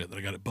fire pit that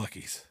I got at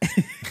Bucky's.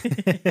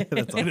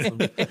 That's awesome.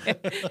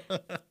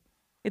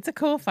 It's a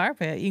cool fire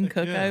pit. You can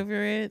cook Yeah.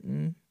 over it,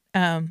 and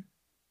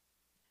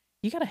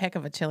you got a heck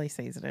of a chili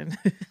seasoning.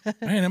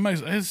 Man, it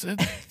makes it's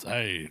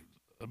hey,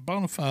 a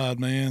Bonafide,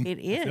 man. It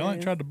If y'all ain't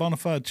is. tried the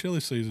Bonafide chili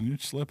season, you're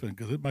slipping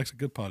because it makes a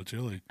good pot of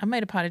chili. I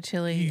made a pot of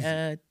chili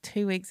Easy.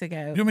 2 weeks ago.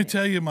 You want me to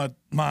tell you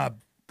my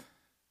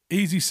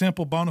easy,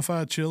 simple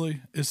Bonafide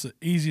chili? It's the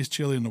easiest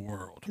chili in the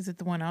world. Is it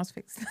the one I was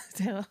fixing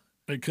to tell?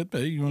 It could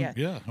be. You want,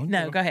 Yeah. yeah.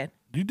 No, go ahead.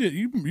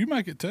 You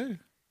make it too.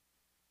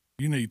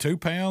 You need 2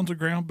 pounds of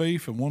ground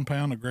beef and 1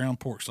 pound of ground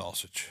pork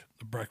sausage,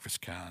 the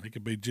breakfast kind. It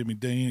could be Jimmy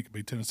Dean, it could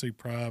be Tennessee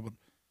Pride, but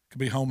it could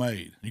be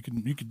homemade. You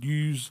could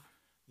use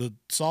the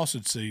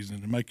sausage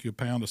seasoning to make you a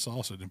pound of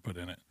sausage and put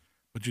in it.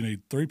 But you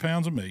need 3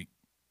 pounds of meat.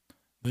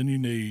 Then you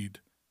need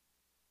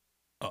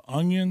an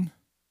onion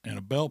and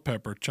a bell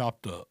pepper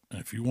chopped up.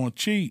 And if you want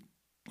to cheat,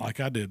 like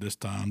I did this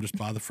time, just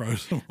buy the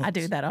frozen ones. I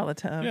do that all the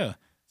time. Yeah.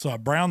 So I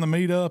brown the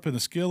meat up in a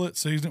skillet,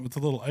 season it with a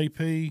little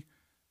AP,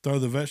 throw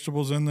the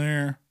vegetables in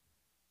there,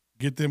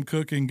 get them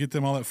cooking, get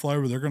them all that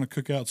flavor. They're going to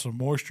cook out some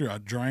moisture. I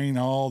drain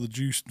all the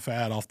juice and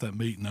fat off that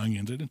meat and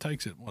onions. And it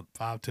takes it,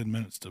 5-10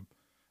 minutes to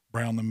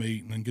brown the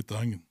meat and then get the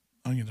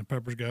onions and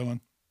peppers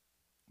going.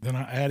 Then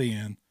I add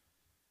in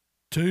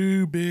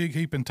 2 big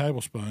heaping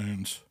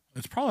tablespoons.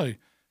 It's probably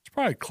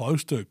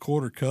close to a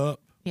quarter cup,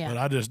 Yeah. but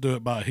I just do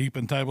it by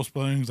heaping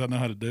tablespoons. I know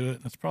how to do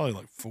it. It's probably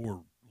like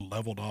 4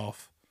 leveled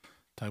off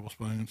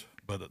tablespoons,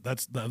 but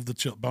that's the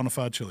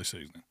Bonafide chili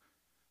seasoning.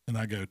 Then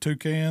I go 2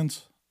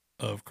 cans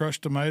of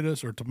crushed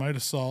tomatoes or tomato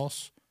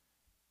sauce,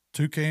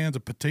 2 cans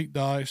of petite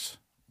dice,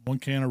 1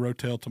 can of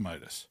Rotel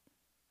tomatoes.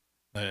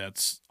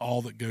 That's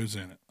all that goes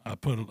in it.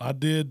 I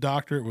did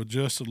doctor it with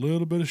just a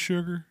little bit of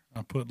sugar.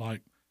 I put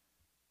like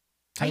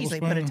I usually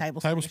put a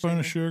tablespoon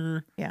of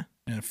sugar. Yeah.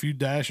 And a few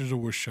dashes of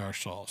Worcestershire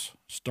sauce.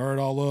 Stir it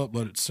all up,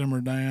 let it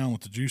simmer down,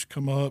 let the juice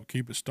come up,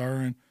 keep it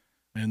stirring.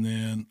 And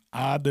then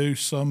I do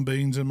some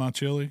beans in my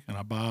chili, and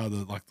I buy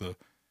the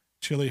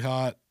chili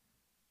hot,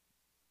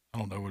 I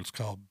don't know what it's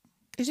called.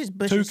 It's just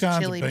bushes 2 of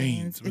kinds chili of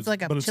beans. beans. It's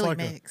like a But it's chili like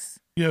mix.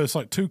 Yeah, it's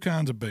like 2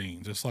 kinds of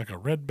beans. It's like a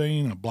red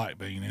bean and a black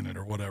bean in it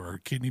or whatever.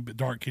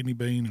 Dark kidney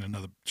bean and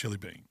another chili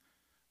bean.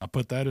 I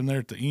put that in there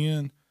at the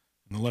end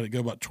and then let it go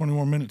about 20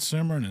 more minutes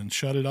simmering and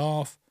shut it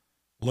off.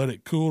 Let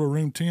it cool to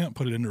room temp,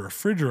 put it in the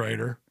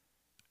refrigerator,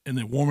 and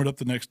then warm it up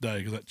the next day.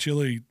 Because that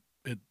chili,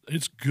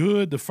 it's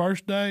good the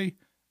first day.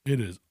 It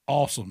is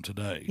awesome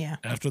today. Yeah.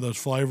 After those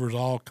flavors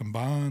all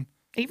combine.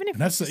 Even if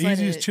And that's you the just let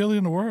easiest it- chili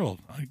in the world.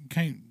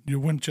 You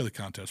win a chili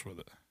contest with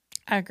it.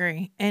 I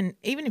agree. And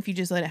even if you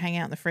just let it hang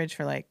out in the fridge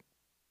for like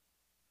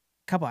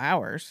a couple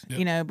hours,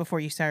 Yep. before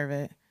you serve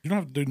it, You don't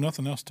have to do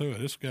nothing else to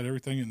it. It's got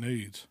everything it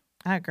needs.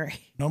 I agree.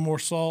 No more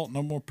salt,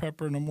 no more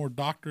pepper, no more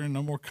doctoring,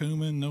 no more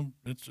cumin.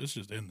 It's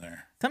just in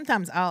there.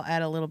 Sometimes I'll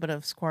add a little bit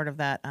of squirt of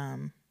that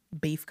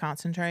beef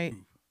concentrate.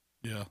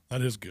 Yeah,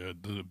 that is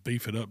good. To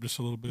beef it up just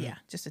a little bit. Yeah,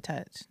 just a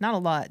touch. Not a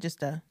lot,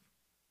 just a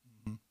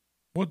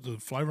What's the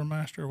Flavor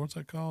Master? What's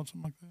that called?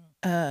 Something like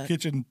that.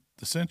 Kitchen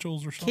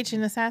Essentials or something.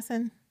 kitchen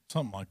assassin.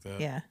 Something like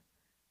that. Yeah.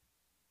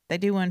 They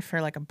do one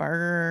for like a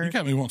burger. You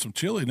got me wanting some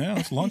chili now.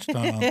 It's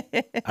lunchtime.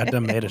 I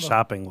done made a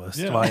shopping list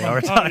Yeah. while y'all were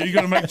Oh, talking. you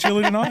gonna make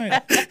chili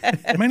tonight?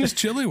 I mean, it's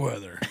chili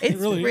weather. It's It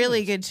really,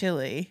 really is. good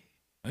chili.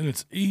 And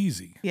it's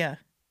easy. Yeah.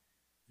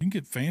 You can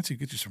get fancy.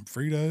 Get you some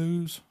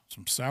Fritos,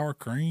 some sour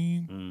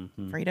cream,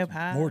 Frito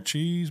pie. more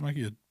cheese. Make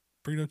you a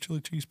Frito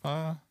chili cheese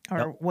pie.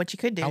 Or what you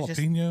could do is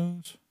just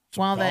Jalapenos.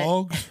 Some while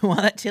dogs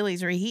while that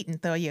chili's reheating,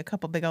 throw you a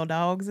couple big old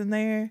dogs in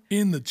there.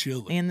 in the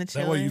chili. In the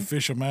That way you chili.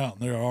 fish them out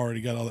and they're already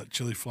got all that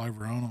chili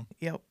flavor on them.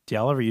 Yep. Do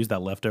y'all ever use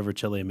that leftover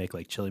chili and make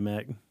like chili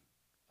mac?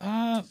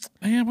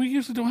 Man, we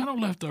usually don't have no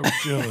leftover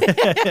chili.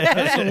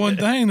 That's the one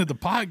thing that the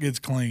pot gets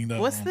cleaned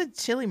up. What's on. the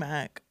chili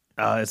mac?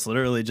 It's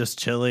literally just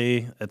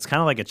chili. It's kind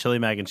of like a chili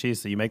mac and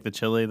cheese. So you make the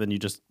chili, then you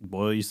just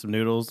boil you some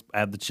noodles,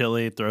 add the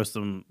chili, throw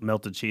some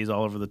melted cheese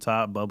all over the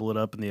top, bubble it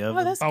up in the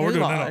oven. Oh, that's we're doing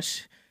that.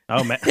 goulash.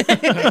 Oh man,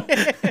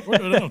 We're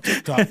doing that on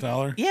TikTok,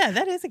 Tyler. Yeah,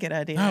 that is a good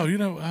idea.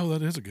 No,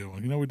 that is a good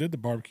one. We did the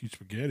barbecue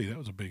spaghetti. That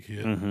was a big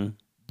hit.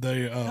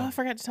 They, Oh, I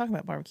forgot to talk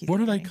about barbecue. what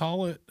do they spaghetti.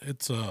 call it?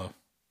 It's I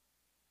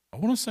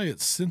want to say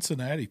it's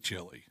Cincinnati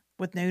chili.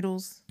 With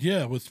noodles?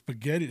 Yeah, with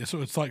spaghetti.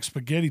 So it's like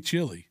spaghetti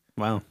chili.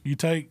 wow. You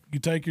take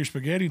your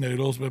spaghetti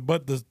noodles,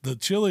 but the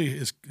chili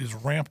is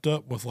ramped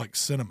up with like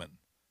cinnamon.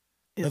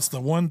 That's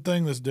the one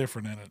thing that's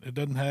different in it. It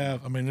doesn't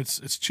have. I mean, it's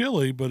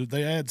chili, but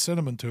they add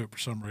cinnamon to it for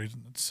some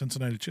reason. It's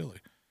Cincinnati chili.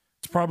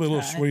 It's probably a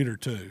little Try it. sweeter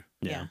too.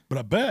 Yeah. But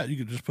I bet you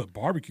could just put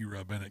barbecue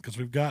rub in it because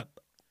we've got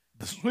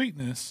the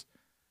sweetness,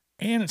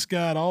 and it's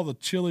got all the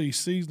chili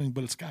seasoning,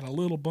 but it's got a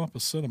little bump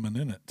of cinnamon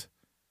in it.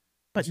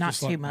 But It's not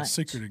just too like my much.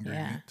 secret Yeah.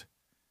 ingredient.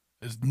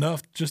 It's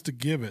enough just to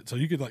give it. So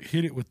you could like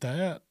hit it with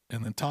that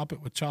and then top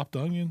it with chopped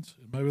onions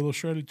and maybe a little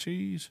shredded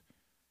cheese.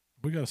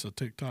 We got us a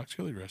TikTok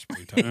chili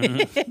recipe.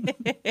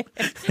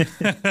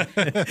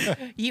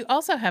 You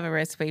also have a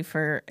recipe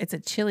for it's a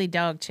chili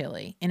dog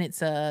chili, and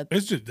it's a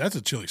That's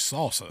a chili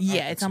sauce.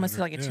 it's almost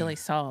like a chili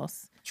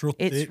sauce. It's real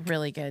It's thick.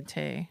 really good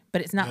too,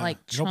 but it's not like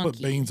You chunky. don't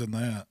put beans in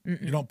that.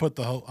 You don't put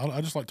the whole.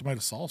 I just like tomato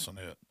sauce in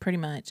it. Pretty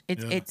much,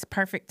 it's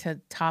perfect to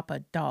top a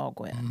dog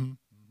with.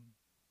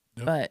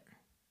 Yep. But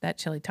that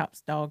chili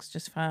tops dogs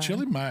just fine.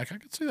 Chili mac, I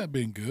could see that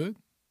being good.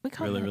 we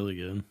called Really, that, really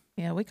good.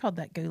 Yeah, we called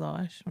that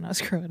goulash when I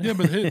was growing up. Yeah,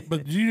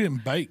 but you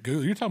didn't bake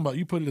goulash. You're talking about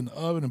you put it in the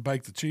oven and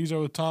bake the cheese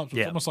over the top. So it's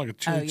Yeah. almost like a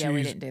chili oh yeah, we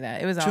cheese. didn't do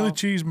that. It was Chili all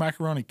cheese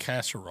macaroni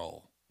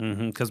casserole.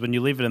 Because when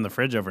you leave it in the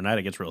fridge overnight,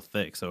 it gets real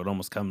thick, so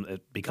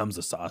it becomes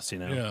a sauce, you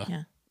know. Yeah.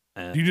 Yeah.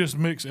 And- You just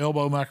mix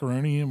elbow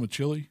macaroni in with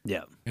chili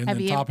yeah. and Have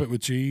then you top it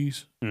with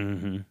cheese.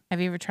 Mm-hmm. Have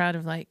you ever tried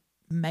of like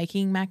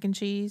making mac and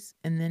cheese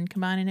and then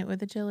combining it with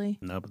the chili?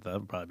 No, but that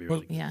would probably be But-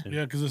 really good. Yeah. too.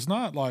 Yeah, because it's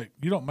not like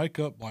you don't make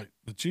up like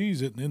the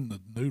cheese isn't in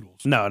the noodles.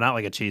 No, not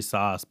like a cheese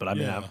sauce, but I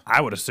mean, Yeah.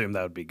 I would assume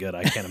that would be good.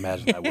 I can't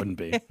imagine that wouldn't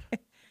be.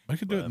 Make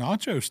it do it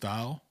nacho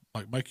style.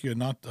 Like make you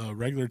a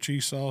regular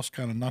cheese sauce,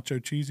 kind of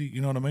nacho cheesy.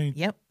 You know what I mean?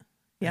 Yep.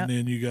 Yep. And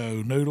then you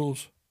go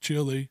noodles,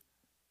 chili,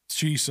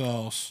 cheese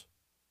sauce.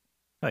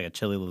 Like a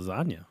chili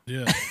lasagna.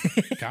 Yeah,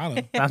 kind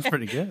of. Sounds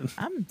pretty good.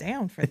 I'm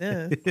down for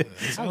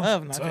this. I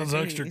love nacho Sounds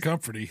extra cheese.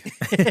 comforty.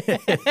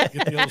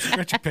 Get the old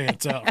stretchy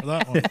pants out for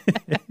that one.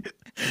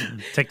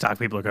 TikTok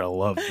people are going to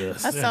love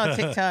this. I saw a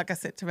TikTok. I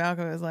sent to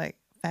Malcolm. It was like,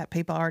 fat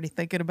people already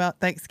thinking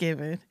about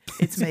Thanksgiving.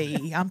 It's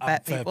me. I'm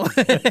fat fat people.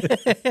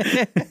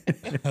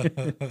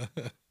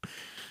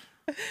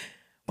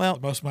 Well,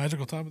 The most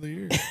magical time of the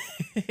year.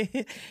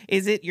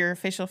 is it your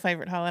official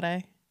favorite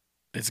holiday?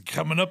 It's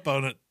coming up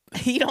on it.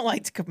 You don't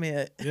like to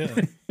commit. Yeah,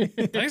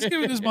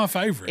 Thanksgiving is my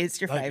favorite.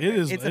 It's your Like, favorite. It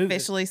is. It's it-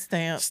 officially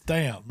stamped.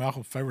 stamped.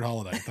 Malcolm's favorite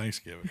holiday,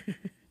 Thanksgiving.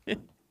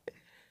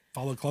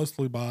 Followed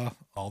closely by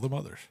all the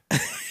mothers.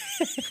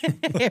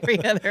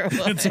 Every other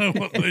one. And so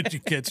what would you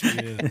catch me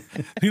in?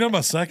 You know,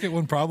 my second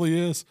one probably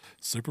is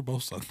Super Bowl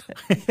Sunday.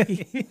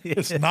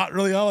 It's not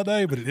really a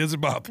holiday, but it is in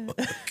my book.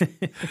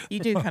 You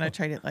do kind of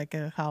treat it like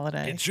a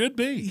holiday. It should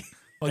be.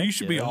 Well, you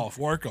should be off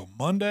work on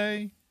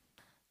Monday.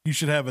 You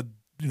should have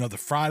the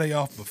Friday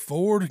off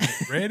before to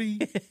get ready.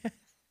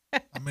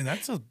 I mean,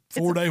 that's a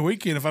 4-day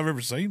weekend if I've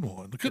ever seen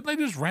one. Couldn't they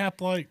just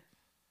wrap like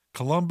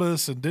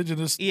Columbus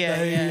Indigenous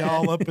Day yeah.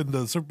 all up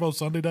into Super Bowl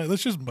Sunday Day?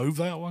 Let's just move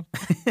that one.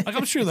 Like,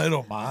 I'm sure they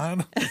don't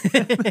mind.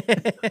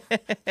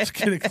 Just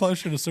get it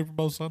closer to Super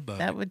Bowl Sunday.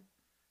 That would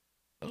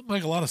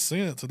make a lot of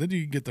sense. And then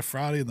you can get the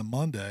Friday and the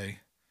Monday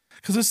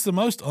because it's the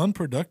most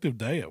unproductive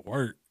day at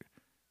work.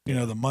 You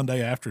know, the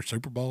Monday after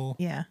Super Bowl.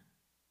 yeah.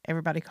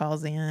 Everybody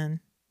calls in.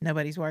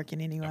 Nobody's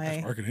working Everybody's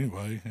anyway. working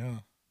anyway. Yeah.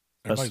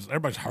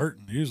 Everybody's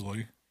hurting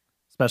usually.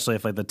 Especially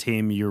if like the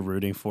team you're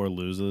rooting for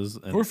loses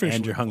and, We're officially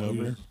and you're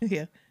hungover. closed.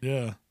 Yeah.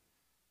 Yeah.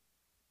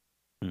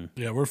 Hmm.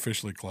 Yeah, we're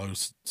officially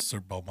closed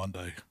Super Bowl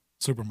Monday.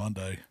 Super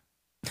Monday.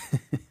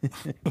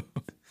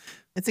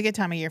 It's a good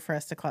time of year for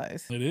us to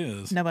close. It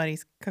is.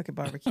 Nobody's cooking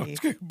barbecue. Let's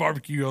get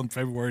barbecue on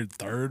February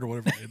 3rd or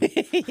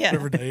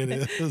whatever day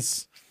it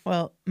is.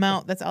 Well,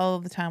 Mount, that's all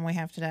of the time we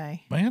have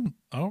today. Man,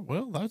 oh,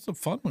 well, that's a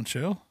fun one,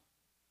 Shell.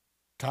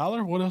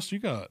 Kyler, what else you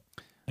got?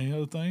 Any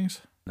other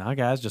things? Nah,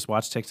 guys, just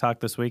watch TikTok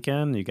this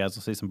weekend. You guys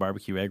will see some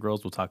barbecue egg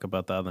rolls. We'll talk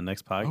about that on the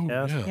next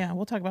podcast. Oh, yeah. Yeah,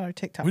 we'll talk about our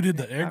TikTok. We did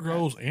the next egg podcast.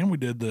 rolls and we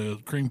did the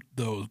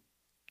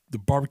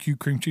barbecue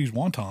cream cheese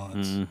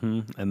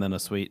wontons. And then a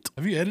sweet.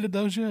 Have you edited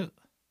those yet?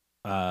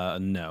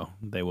 No,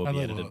 they will How be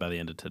they edited look? by the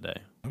end of today.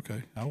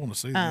 Okay, I want to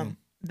see them.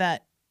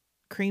 That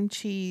cream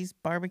cheese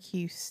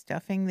barbecue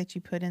stuffing that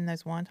you put in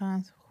those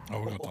wontons. Oh,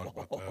 we're gonna talk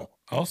about that.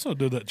 I also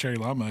did that cherry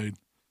limeade.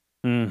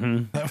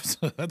 Mm-hmm. That's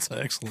an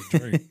excellent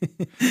drink.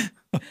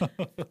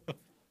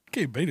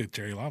 Can't beat a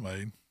cherry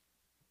limeade.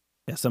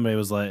 Yeah,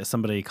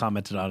 somebody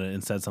commented on it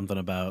and said something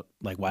about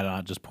like, why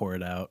not just pour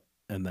it out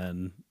and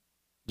then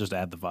just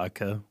add the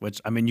vodka?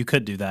 Which I mean, you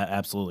could do that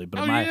absolutely,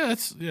 but I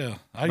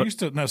used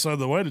to. No, so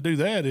the way to do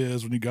that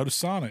is when you go to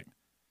Sonic,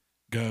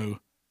 go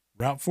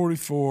Route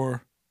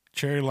 44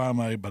 cherry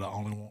limeade, but I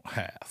only want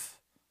half,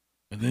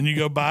 and then you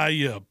go buy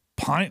you a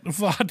pint of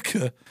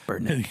vodka,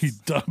 and you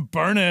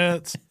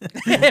Burnett's,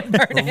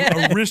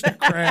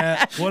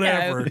 Aristocrat,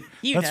 whatever.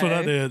 That's what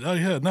I did. Oh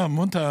yeah, no.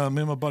 One time,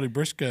 me and my buddy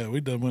Briscoe, we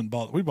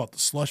bought the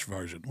slush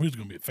version. We was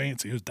gonna be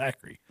fancy. It was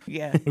daiquiri.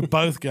 Yeah. We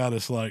both got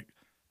us like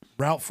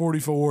Route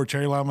 44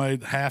 cherry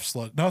limeade half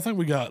slush. No, I think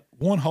we got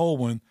one whole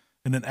one,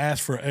 and then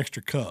asked for an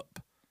extra cup.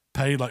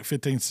 Paid like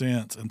 15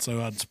 cents, and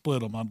so I'd split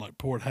them. I'd like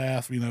poured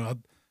half.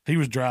 He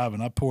was driving.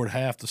 I poured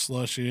half the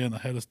slush in. I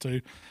had us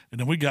two, and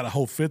then we got a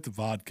whole fifth of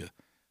vodka.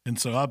 And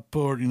so I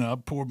poured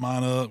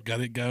mine up,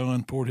 got it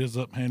going, poured his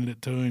up, handed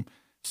it to him.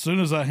 As soon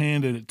as I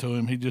handed it to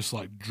him, he just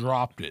like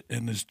dropped it,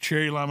 and this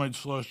cherry limeade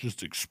slush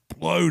just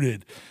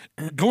exploded.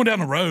 Going down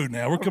the road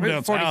now, we're coming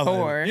down Route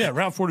 44. Yeah,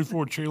 Route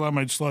 44 cherry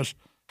limeade slush,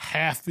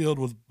 half filled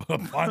with a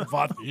pint of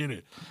vodka in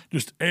it,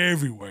 just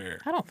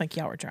everywhere. I don't think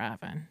y'all were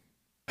driving.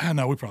 I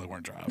know we probably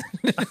weren't driving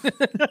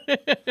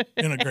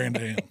in a Grand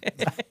Am.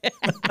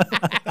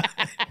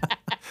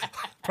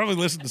 Probably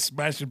listened to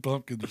Smashing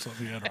Pumpkins or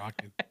something he had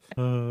rocking.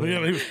 But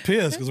yeah, he was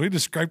pissed because we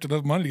just scraped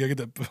enough money to go get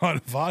that pint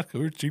of vodka.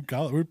 We were cheap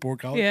college. We were poor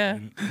college. Yeah.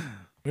 students.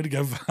 We had to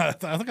go.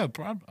 I think I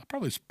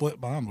probably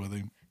split mine with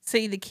him.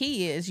 See, the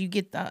key is you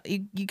get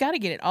you got to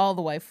get it all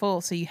the way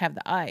full so you have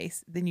the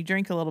ice. Then you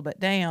drink a little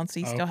bit down so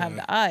you still have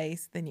the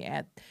ice. Then you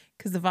add,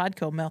 because the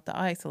vodka will melt the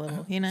ice a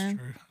little, you know?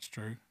 That's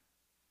true.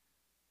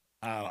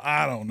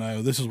 I don't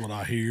know. This is what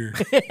I hear.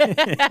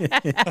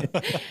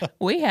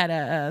 We had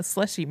a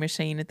slushy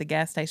machine at the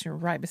gas station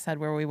right beside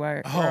where we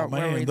were. Oh,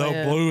 man. We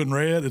The blue and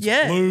red. It's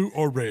blue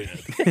or red.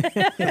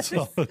 That's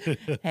all it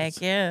is.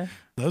 Heck yeah.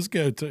 Those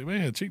go to,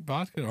 man, cheap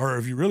vodka. Or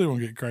if you really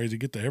want to get crazy,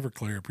 get the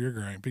Everclear Pure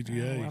Grain,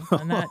 PGA. Oh,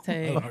 well, not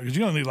too. Because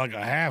you're going to need like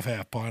a half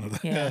pint of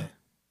that. Yeah.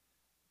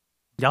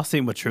 Y'all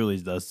seen what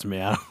Truly's does to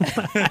me. I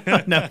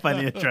don't know if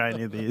I need to try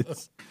any of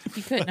these.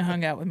 You couldn't have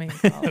hung out with me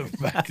in college.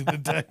 Back in the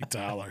day,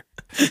 Tyler.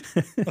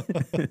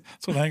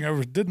 That's when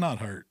hangovers did not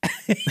hurt.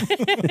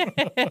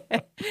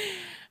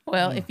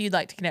 Well, if you'd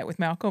like to connect with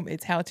Malcolm,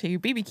 it's How to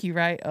BBQ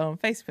Right on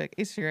Facebook,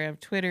 Instagram,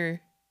 Twitter,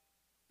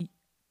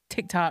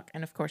 TikTok,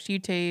 and of course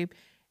YouTube.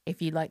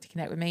 If you'd like to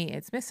connect with me,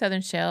 it's Miss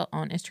Southern Shell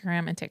on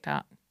Instagram and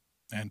TikTok.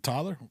 And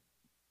Tyler?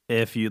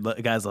 If you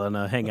guys want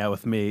to hang out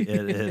with me,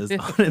 it is on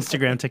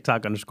Instagram,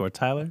 TikTok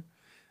 _Tyler.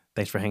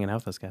 Thanks for hanging out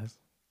with us, guys.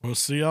 We'll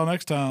see y'all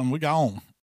next time. We gone.